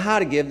 I don't know how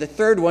to give. The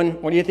third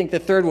one, what do you think the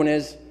third one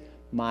is?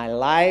 My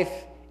life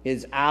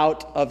is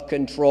out of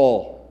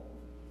control.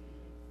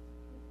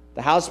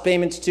 The house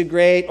payment's too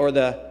great, or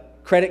the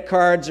credit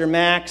cards are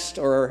maxed,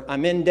 or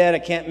I'm in debt, I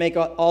can't make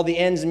all the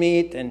ends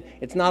meet, and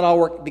it's not all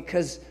work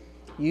because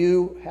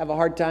you have a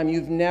hard time.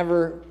 You've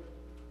never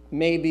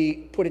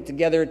maybe put it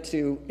together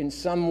to, in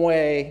some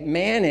way,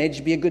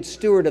 be a good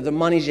steward of the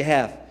monies you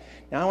have.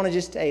 Now, I want to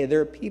just tell you,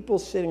 there are people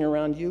sitting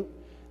around you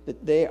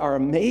that they are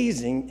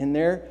amazing in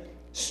their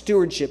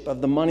stewardship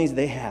of the monies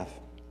they have.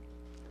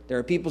 There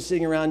are people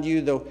sitting around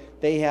you, though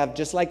they have,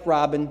 just like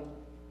Robin,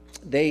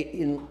 they,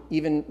 in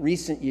even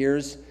recent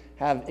years,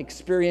 have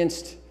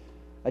experienced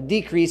a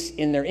decrease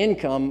in their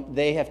income.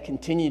 They have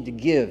continued to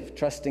give,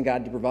 trusting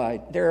God to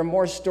provide. There are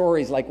more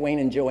stories like Wayne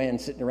and Joanne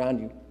sitting around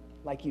you,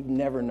 like you've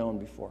never known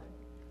before.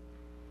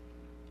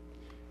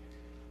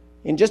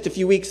 In just a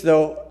few weeks,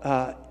 though,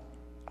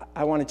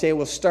 I want to tell you,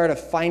 we'll start a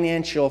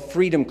financial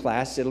freedom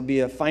class. It'll be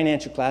a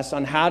financial class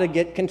on how to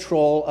get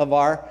control of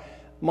our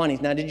money.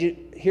 Now, did you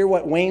hear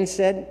what Wayne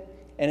said?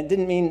 And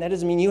that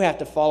doesn't mean you have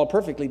to follow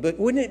perfectly, but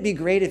wouldn't it be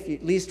great if you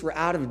at least were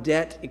out of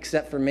debt,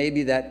 except for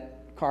maybe that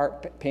car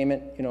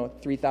payment,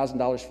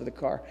 $3,000 for the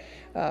car.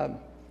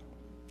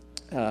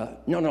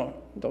 No,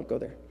 don't go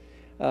there.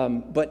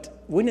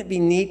 But wouldn't it be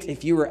neat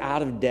if you were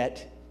out of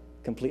debt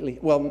completely?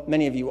 Well,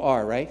 many of you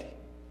are, right?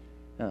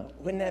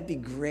 Wouldn't that be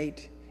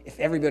great if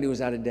everybody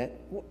was out of debt?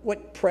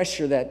 What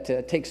pressure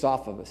that takes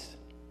off of us.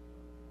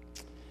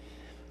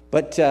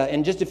 But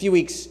in just a few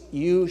weeks,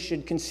 you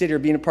should consider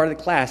being a part of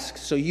the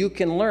class so you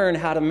can learn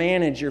how to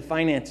manage your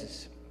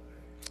finances.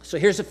 So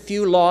here's a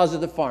few laws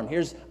of the farm.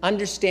 Here's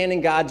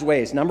understanding God's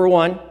ways. Number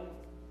one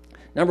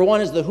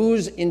is the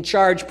who's in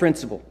charge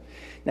principle.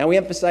 Now, we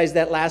emphasized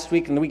that last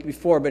week and the week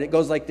before, but it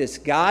goes like this.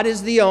 God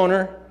is the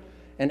owner,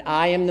 and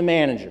I am the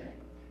manager.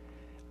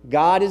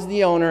 God is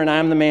the owner, and I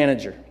am the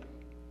manager.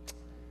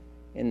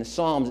 In the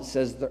Psalms, it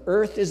says, the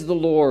earth is the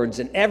Lord's,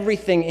 and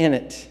everything in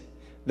it.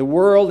 The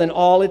world and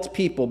all its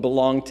people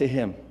belong to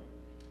him.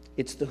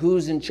 It's the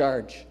who's in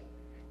charge.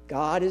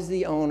 God is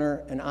the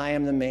owner, and I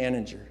am the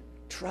manager.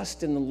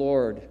 Trust in the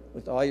Lord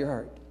with all your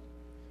heart.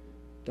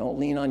 Don't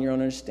lean on your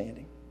own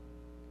understanding.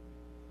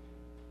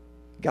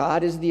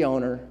 God is the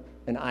owner,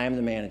 and I am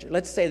the manager.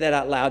 Let's say that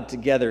out loud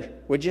together,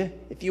 would you?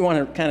 If you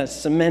want to kind of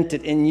cement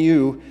it in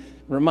you,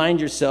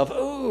 remind yourself,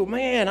 oh,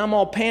 man, I'm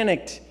all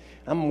panicked.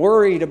 I'm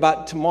worried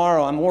about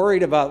tomorrow. I'm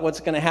worried about what's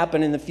going to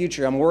happen in the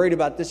future. I'm worried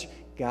about this.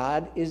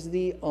 God is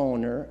the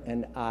owner,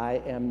 and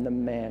I am the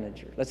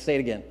manager. Let's say it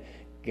again.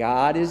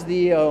 God is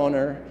the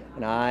owner,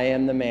 and I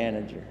am the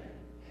manager.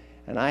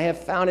 And I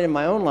have found in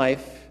my own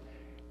life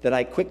that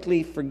I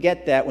quickly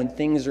forget that when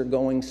things are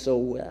going so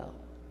well.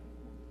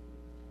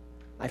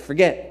 I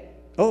forget,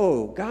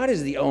 oh, God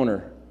is the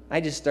owner. I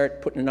just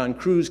start putting it on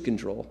cruise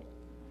control.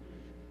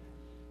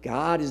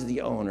 God is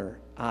the owner.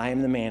 I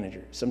am the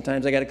manager.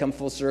 Sometimes I got to come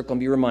full circle and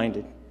be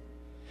reminded.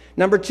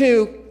 Number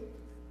two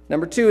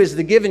is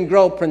the give and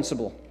grow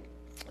principle.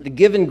 The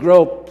give and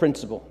grow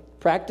principle.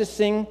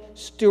 Practicing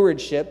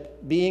stewardship,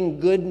 being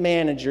good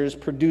managers,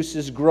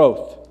 produces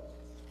growth.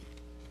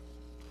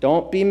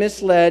 Don't be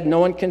misled. No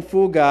one can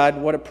fool God.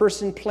 What a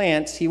person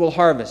plants, he will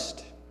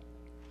harvest.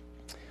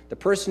 The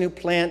person who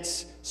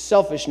plants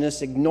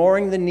selfishness,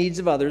 ignoring the needs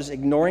of others,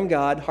 ignoring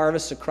God,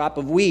 harvests a crop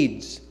of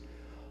weeds.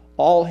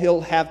 All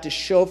he'll have to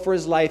show for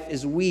his life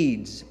is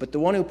weeds. But the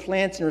one who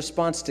plants in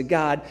response to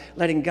God,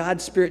 letting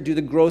God's Spirit do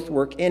the growth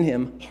work in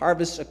him,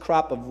 harvests a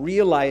crop of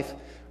real life,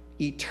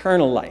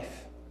 eternal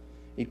life.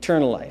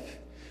 Eternal life.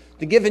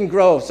 The give and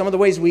grow. Some of the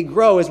ways we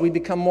grow is we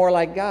become more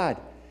like God.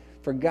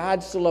 For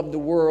God so loved the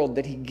world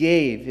that he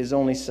gave his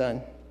only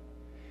Son.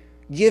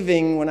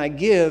 Giving, when I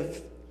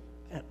give,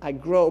 I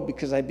grow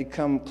because I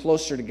become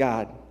closer to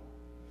God.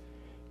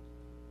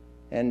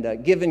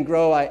 And give and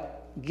grow,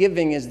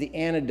 giving is the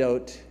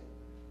antidote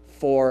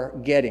for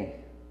getting.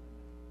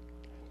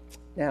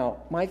 Now,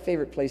 my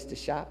favorite place to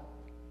shop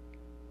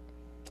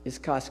is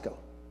Costco.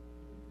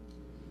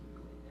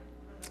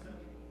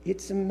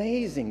 It's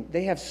amazing.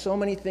 They have so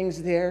many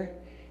things there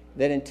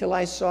that until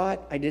I saw it,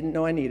 I didn't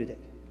know I needed it.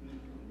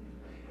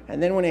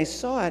 And then when I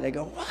saw it, I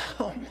go,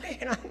 wow,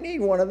 man, I need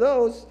one of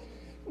those.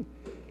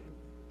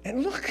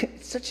 And look,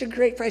 it's such a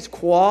great price.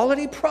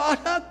 Quality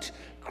product,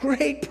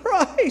 great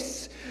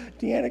price.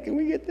 Deanna, can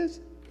we get this?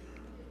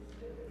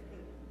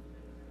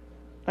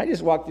 I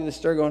just walked through the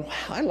store going, wow,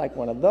 I like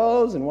one of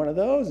those and one of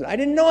those. I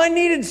didn't know I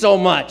needed so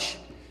much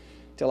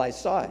till I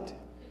saw it.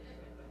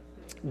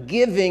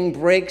 Giving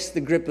breaks the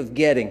grip of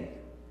getting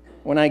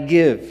when I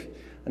give.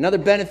 Another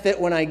benefit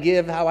when I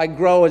give, how I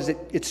grow, is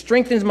it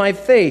strengthens my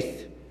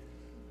faith.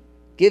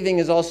 Giving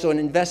is also an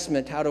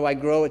investment. How do I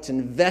grow? It's an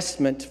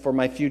investment for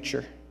my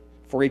future,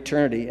 for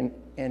eternity.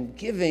 And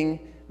giving,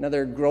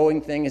 another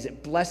growing thing, is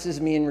it blesses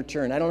me in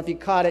return. I don't know if you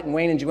caught it in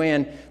Wayne and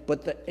Joanne,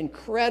 but the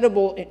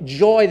incredible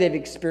joy they've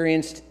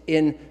experienced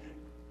in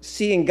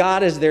seeing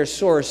God as their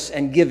source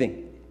and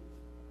giving.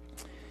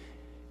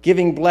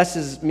 Giving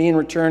blesses me in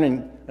return,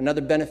 and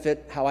another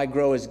benefit, how I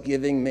grow, is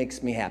giving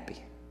makes me happy.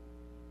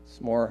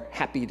 It's more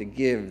happy to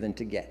give than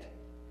to get.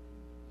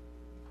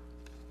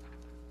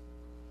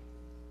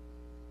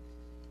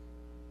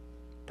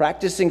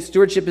 Practicing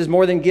stewardship is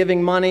more than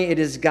giving money. It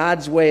is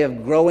God's way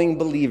of growing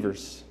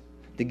believers.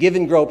 The give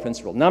and grow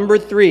principle. Number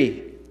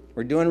 3,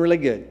 we're doing really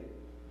good.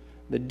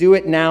 The do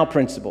it now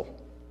principle.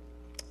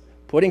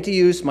 Putting to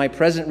use my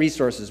present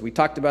resources. We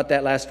talked about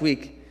that last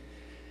week.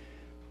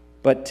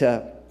 But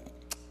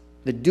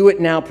the do it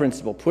now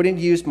principle. Putting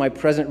to use my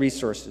present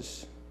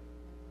resources.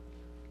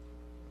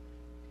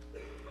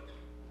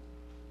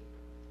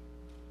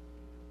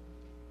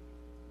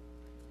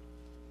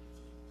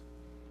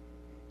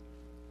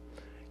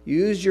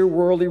 Use your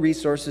worldly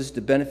resources to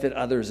benefit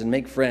others and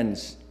make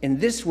friends. In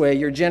this way,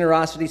 your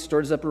generosity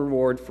stores up a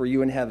reward for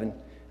you in heaven.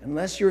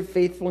 Unless you're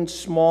faithful in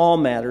small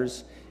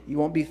matters, you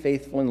won't be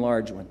faithful in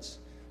large ones.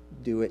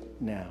 Do it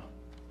now.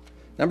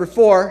 Number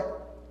 4,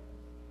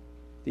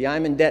 the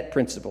I'm in debt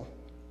principle.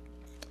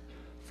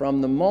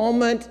 From the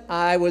moment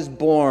I was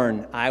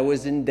born, I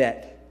was in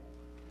debt.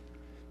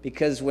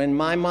 Because when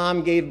my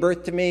mom gave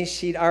birth to me,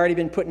 she'd already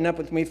been putting up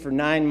with me for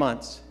 9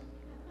 months.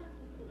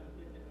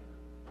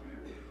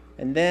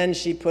 And then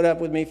she put up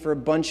with me for a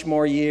bunch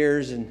more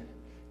years, and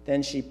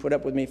then she put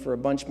up with me for a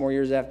bunch more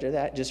years after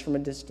that, just from a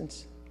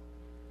distance.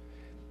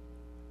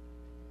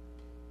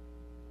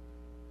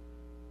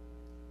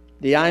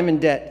 The I'm in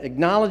debt.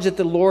 Acknowledge that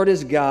the Lord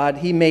is God.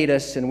 He made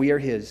us, and we are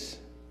His.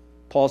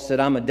 Paul said,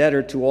 I'm a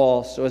debtor to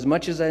all, so as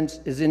much as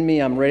is in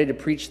me, I'm ready to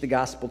preach the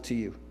gospel to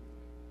you.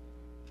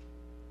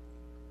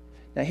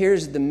 Now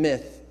here's the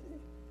myth,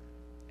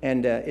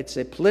 and it's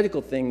a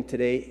political thing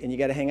today, and you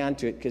got to hang on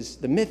to it, because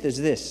the myth is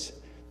this: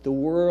 the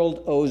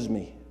world owes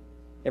me.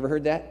 Ever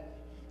heard that?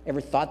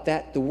 Ever thought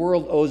that? The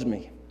world owes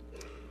me.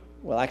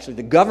 Well, actually,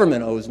 the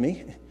government owes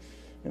me,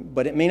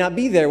 but it may not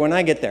be there when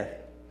I get there.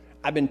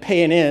 I've been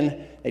paying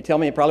in. They tell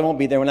me it probably won't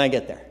be there when I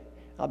get there.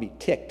 I'll be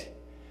ticked.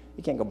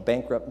 You can't go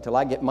bankrupt until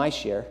I get my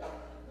share.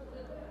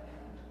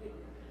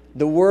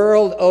 The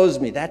world owes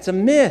me. That's a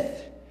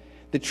myth.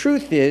 The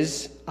truth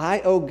is, I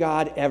owe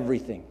God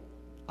everything.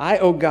 I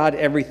owe God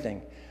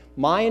everything.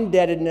 My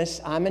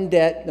indebtedness, I'm in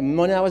debt. The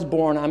moment I was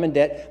born, I'm in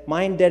debt.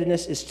 My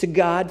indebtedness is to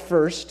God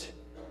first.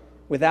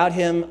 Without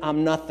Him,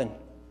 I'm nothing.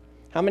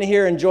 How many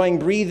here are enjoying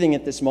breathing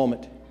at this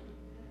moment?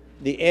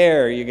 The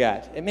air you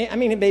got. It may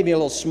be a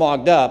little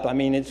smogged up.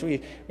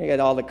 We got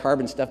all the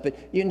carbon stuff, but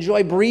you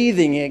enjoy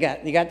breathing. You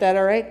got that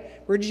all right?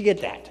 Where'd you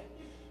get that?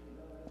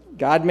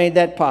 God made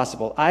that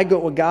possible. I go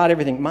with God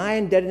everything. My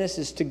indebtedness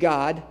is to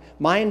God.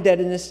 My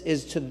indebtedness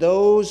is to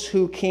those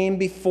who came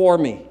before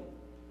me.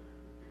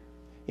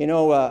 You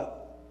know,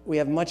 we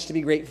have much to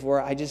be grateful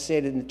for. I just say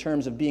it in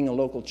terms of being a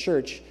local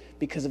church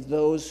because of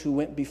those who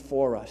went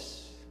before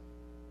us.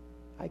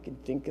 I can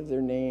think of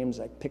their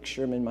names. I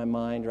picture them in my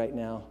mind right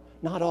now.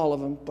 Not all of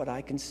them, but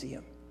I can see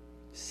them.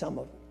 Some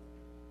of them.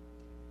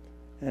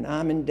 and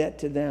I'm in debt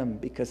to them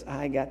because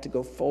I got to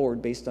go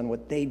forward based on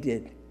what they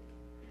did.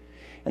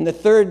 And the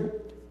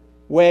third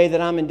way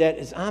that I'm in debt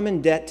is I'm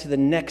in debt to the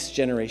next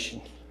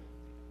generation,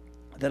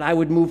 that I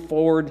would move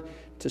forward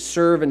to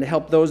serve and to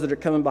help those that are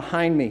coming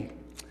behind me.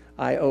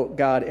 I owe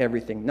God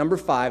everything. Number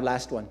 5,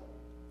 last one,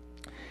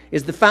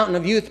 is the fountain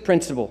of youth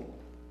principle.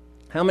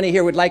 How many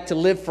here would like to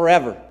live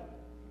forever?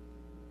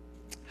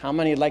 How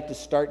many would like to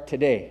start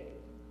today?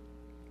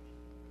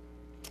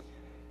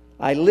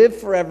 I live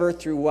forever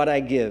through what I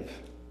give.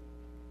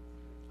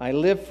 I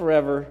live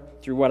forever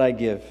through what I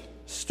give.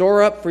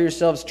 Store up for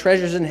yourselves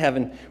treasures in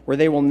heaven where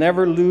they will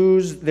never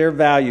lose their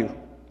value.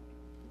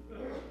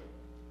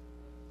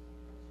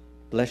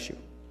 Bless you.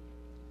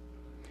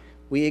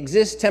 We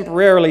exist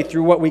temporarily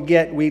through what we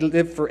get. We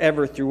live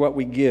forever through what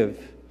we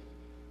give.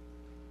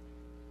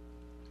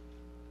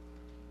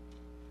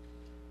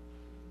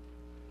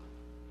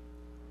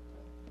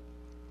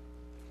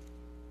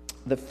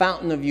 The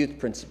fountain of youth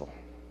principle.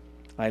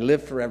 I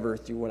live forever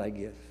through what I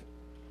give.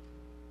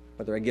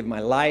 Whether I give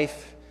my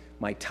life,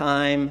 my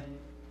time,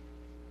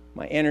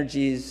 my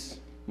energies,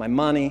 my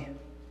money,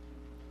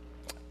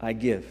 I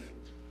give.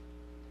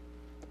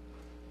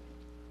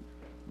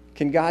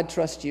 Can God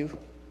trust you?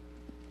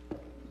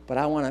 But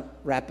I want to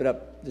wrap it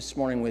up this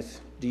morning with,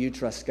 do you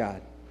trust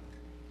God?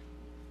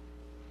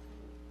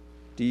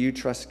 Do you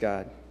trust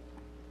God?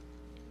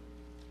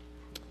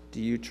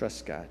 Do you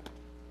trust God?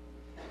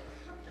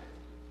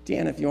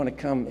 Deanna, if you want to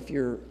come, if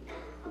you're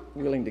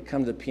willing to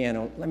come to the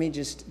piano, let me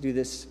just do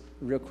this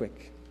real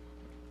quick.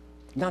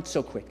 Not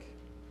so quick.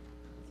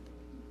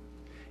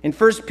 In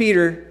 1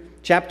 Peter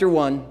chapter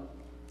 1,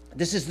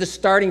 this is the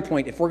starting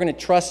point. If we're going to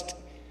trust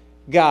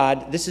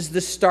God, this is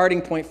the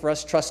starting point for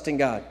us trusting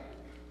God.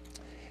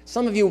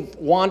 Some of you have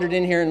wandered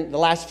in here in the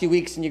last few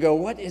weeks and you go,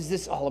 what is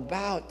this all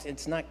about?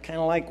 It's not kind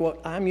of like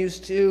what I'm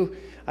used to.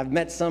 I've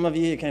met some of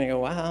you, you kind of go,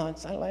 wow,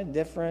 it's a lot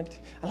different.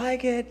 I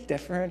like it,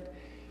 different.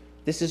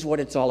 This is what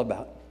it's all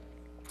about.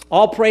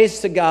 All praise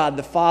to God,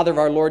 the Father of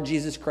our Lord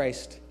Jesus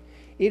Christ.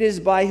 It is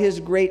by His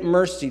great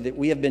mercy that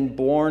we have been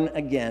born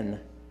again,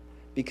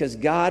 because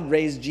God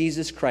raised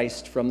Jesus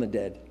Christ from the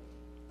dead.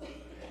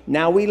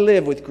 Now we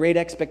live with great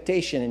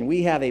expectation, and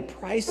we have a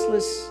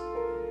priceless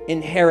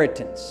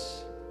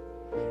inheritance,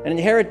 an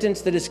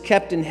inheritance that is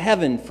kept in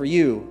heaven for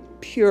you,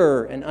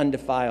 pure and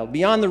undefiled,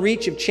 beyond the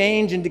reach of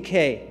change and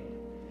decay.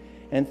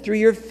 And through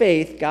your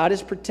faith, God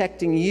is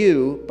protecting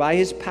you by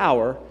His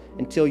power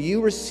until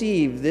you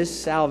receive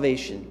this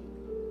salvation,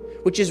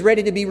 which is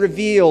ready to be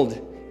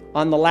revealed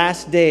on the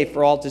last day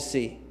for all to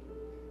see.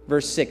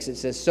 Verse 6, it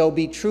says, so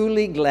be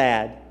truly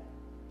glad.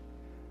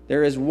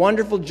 There is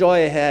wonderful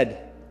joy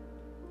ahead,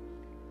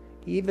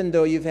 even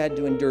though you've had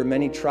to endure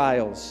many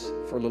trials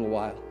for a little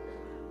while.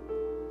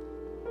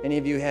 Any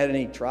of you had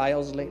any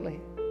trials lately?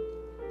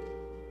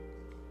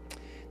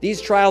 These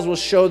trials will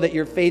show that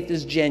your faith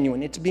is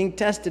genuine. It's being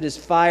tested as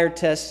fire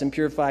tests and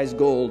purifies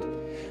gold.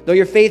 Though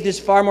your faith is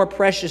far more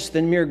precious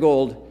than mere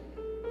gold.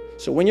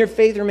 So when your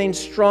faith remains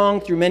strong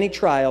through many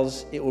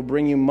trials, it will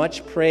bring you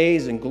much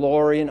praise and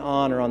glory and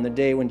honor on the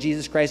day when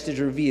Jesus Christ is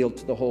revealed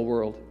to the whole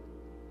world.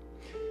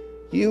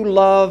 You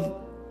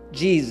love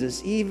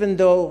Jesus even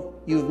though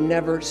you've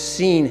never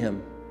seen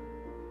Him.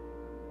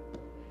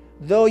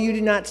 Though you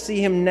do not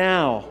see Him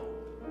now,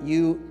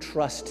 you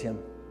trust Him.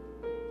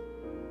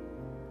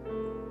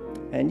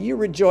 And you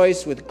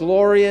rejoice with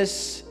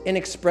glorious,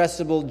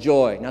 inexpressible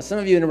joy. Now, some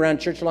of you have been around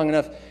church long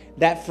enough,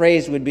 that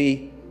phrase would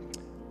be,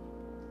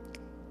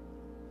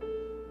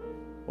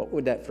 what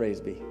would that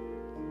phrase be?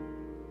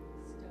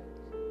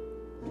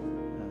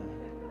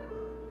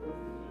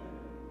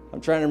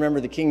 I'm trying to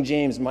remember the King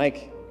James,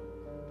 Mike.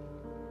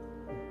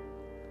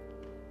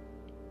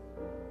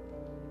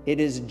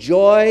 It is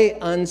joy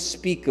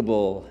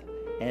unspeakable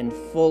and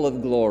full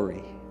of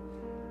glory.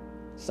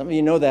 Some of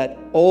you know that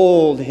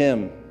old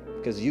hymn,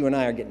 because you and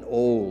I are getting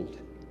old.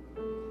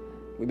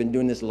 We've been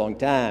doing this a long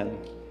time.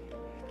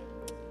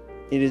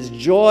 It is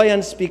joy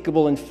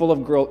unspeakable and full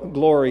of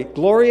glory,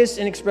 glorious,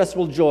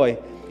 inexpressible joy.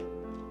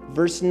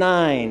 Verse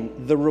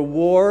 9, the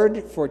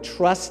reward for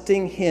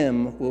trusting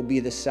Him will be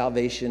the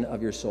salvation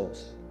of your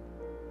souls.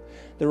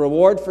 The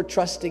reward for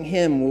trusting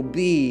Him will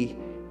be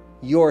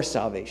your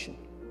salvation.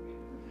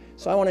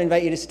 So I want to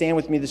invite you to stand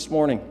with me this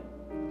morning.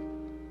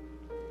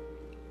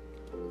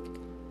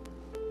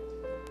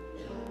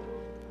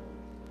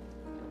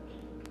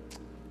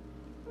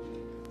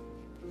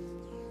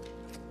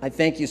 I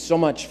thank you so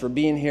much for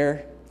being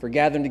here, for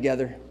gathering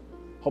together.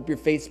 Hope your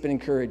faith's been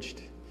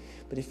encouraged.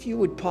 But if you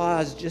would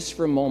pause just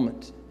for a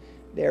moment,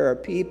 there are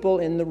people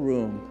in the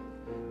room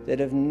that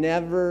have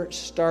never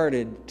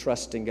started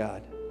trusting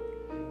God.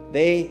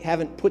 They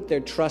haven't put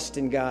their trust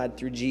in God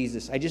through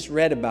Jesus. I just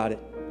read about it.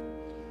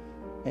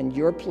 And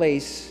your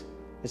place,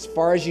 as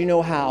far as you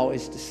know how,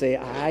 is to say,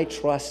 I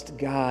trust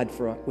God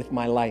with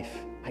my life.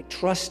 I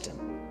trust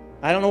Him.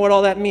 I don't know what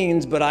all that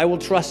means, but I will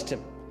trust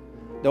Him.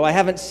 Though I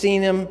haven't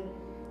seen Him,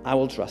 I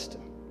will trust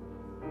Him.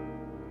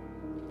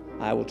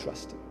 I will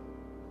trust Him.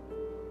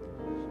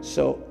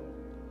 So,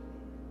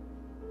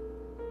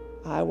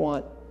 I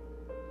want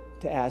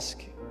to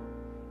ask,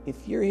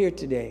 if you're here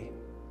today,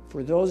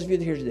 for those of you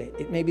that are here today,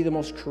 it may be the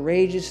most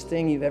courageous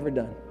thing you've ever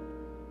done,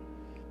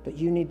 but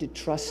you need to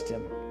trust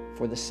Him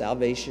for the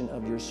salvation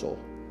of your soul.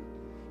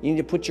 You need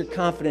to put your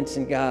confidence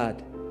in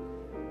God.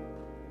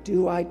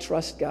 Do I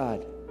trust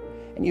God?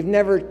 And you've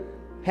never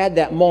had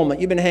that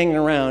moment. You've been hanging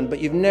around, but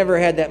you've never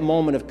had that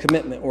moment of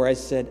commitment where I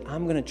said,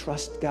 I'm going to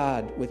trust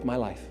God with my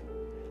life.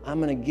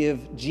 I'm going to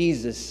give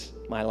Jesus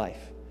my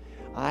life.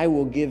 I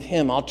will give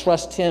Him. I'll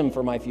trust Him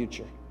for my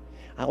future.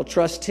 I'll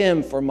trust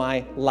Him for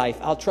my life.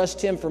 I'll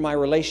trust Him for my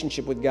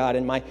relationship with God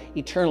and my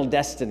eternal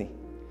destiny.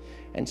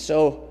 And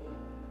so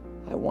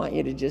I want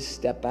you to just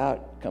step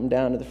out, come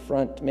down to the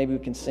front. Maybe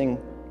we can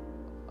sing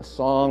a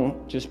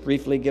song just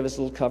briefly, give us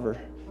a little cover.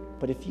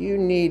 But if you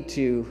need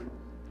to,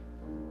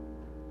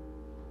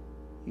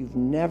 you've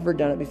never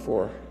done it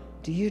before,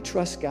 do you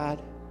trust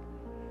God?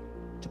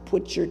 To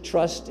put your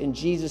trust in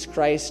Jesus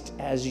Christ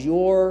as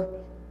your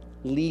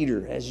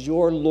leader, as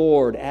your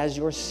Lord, as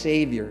your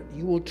Savior.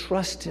 You will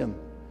trust Him.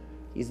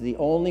 He's the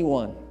only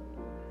one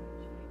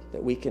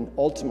that we can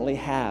ultimately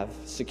have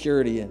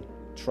security in,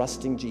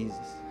 trusting Jesus.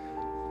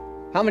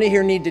 How many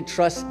here need to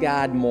trust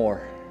God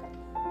more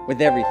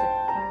with everything?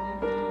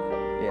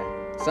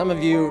 Yeah. Some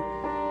of you,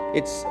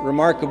 it's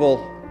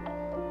remarkable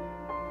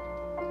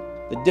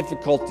the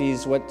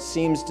difficulties, what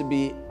seems to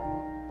be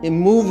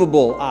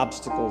immovable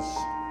obstacles.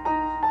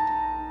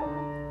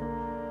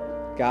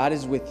 God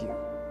is with you.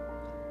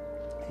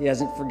 He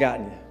hasn't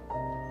forgotten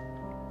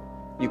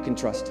you. You can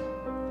trust Him.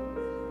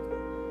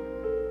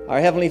 Our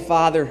Heavenly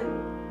Father,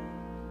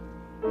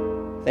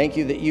 thank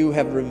you that you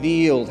have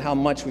revealed how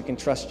much we can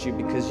trust you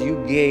because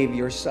you gave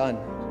your Son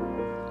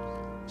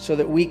so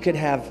that we could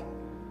have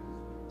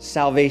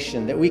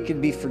salvation, that we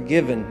could be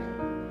forgiven,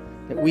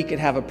 that we could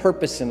have a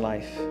purpose in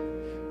life,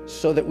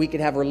 so that we could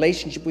have a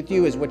relationship with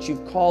you as what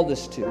you've called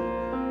us to.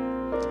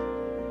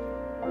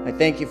 I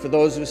thank you for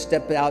those who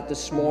stepped out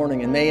this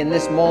morning, and may in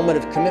this moment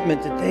of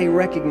commitment that they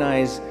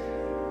recognize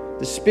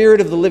the Spirit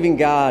of the living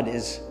God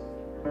is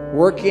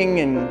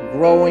working and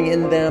growing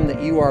in them,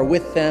 that you are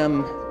with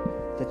them,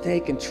 that they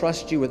can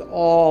trust you with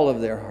all of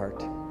their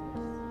heart.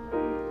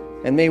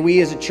 And may we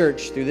as a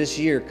church through this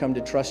year come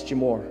to trust you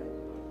more,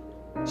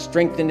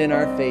 strengthened in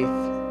our faith,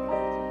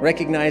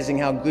 recognizing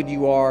how good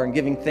you are and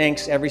giving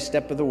thanks every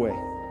step of the way.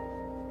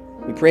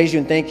 We praise you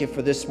and thank you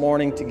for this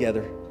morning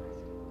together.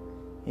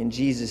 In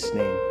Jesus'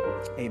 name,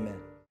 amen.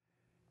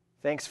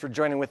 Thanks for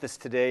joining with us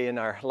today in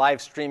our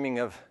live streaming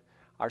of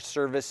our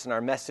service and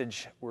our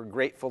message. We're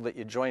grateful that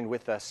you joined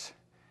with us.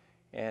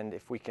 And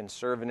if we can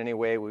serve in any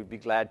way, we'd be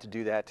glad to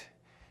do that.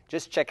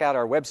 Just check out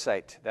our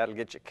website. That'll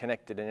get you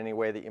connected in any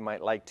way that you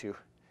might like to.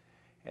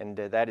 And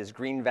that is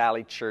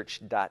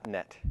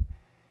greenvalleychurch.net.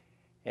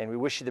 And we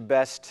wish you the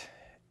best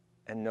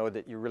and know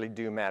that you really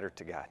do matter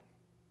to God.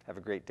 Have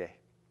a great day.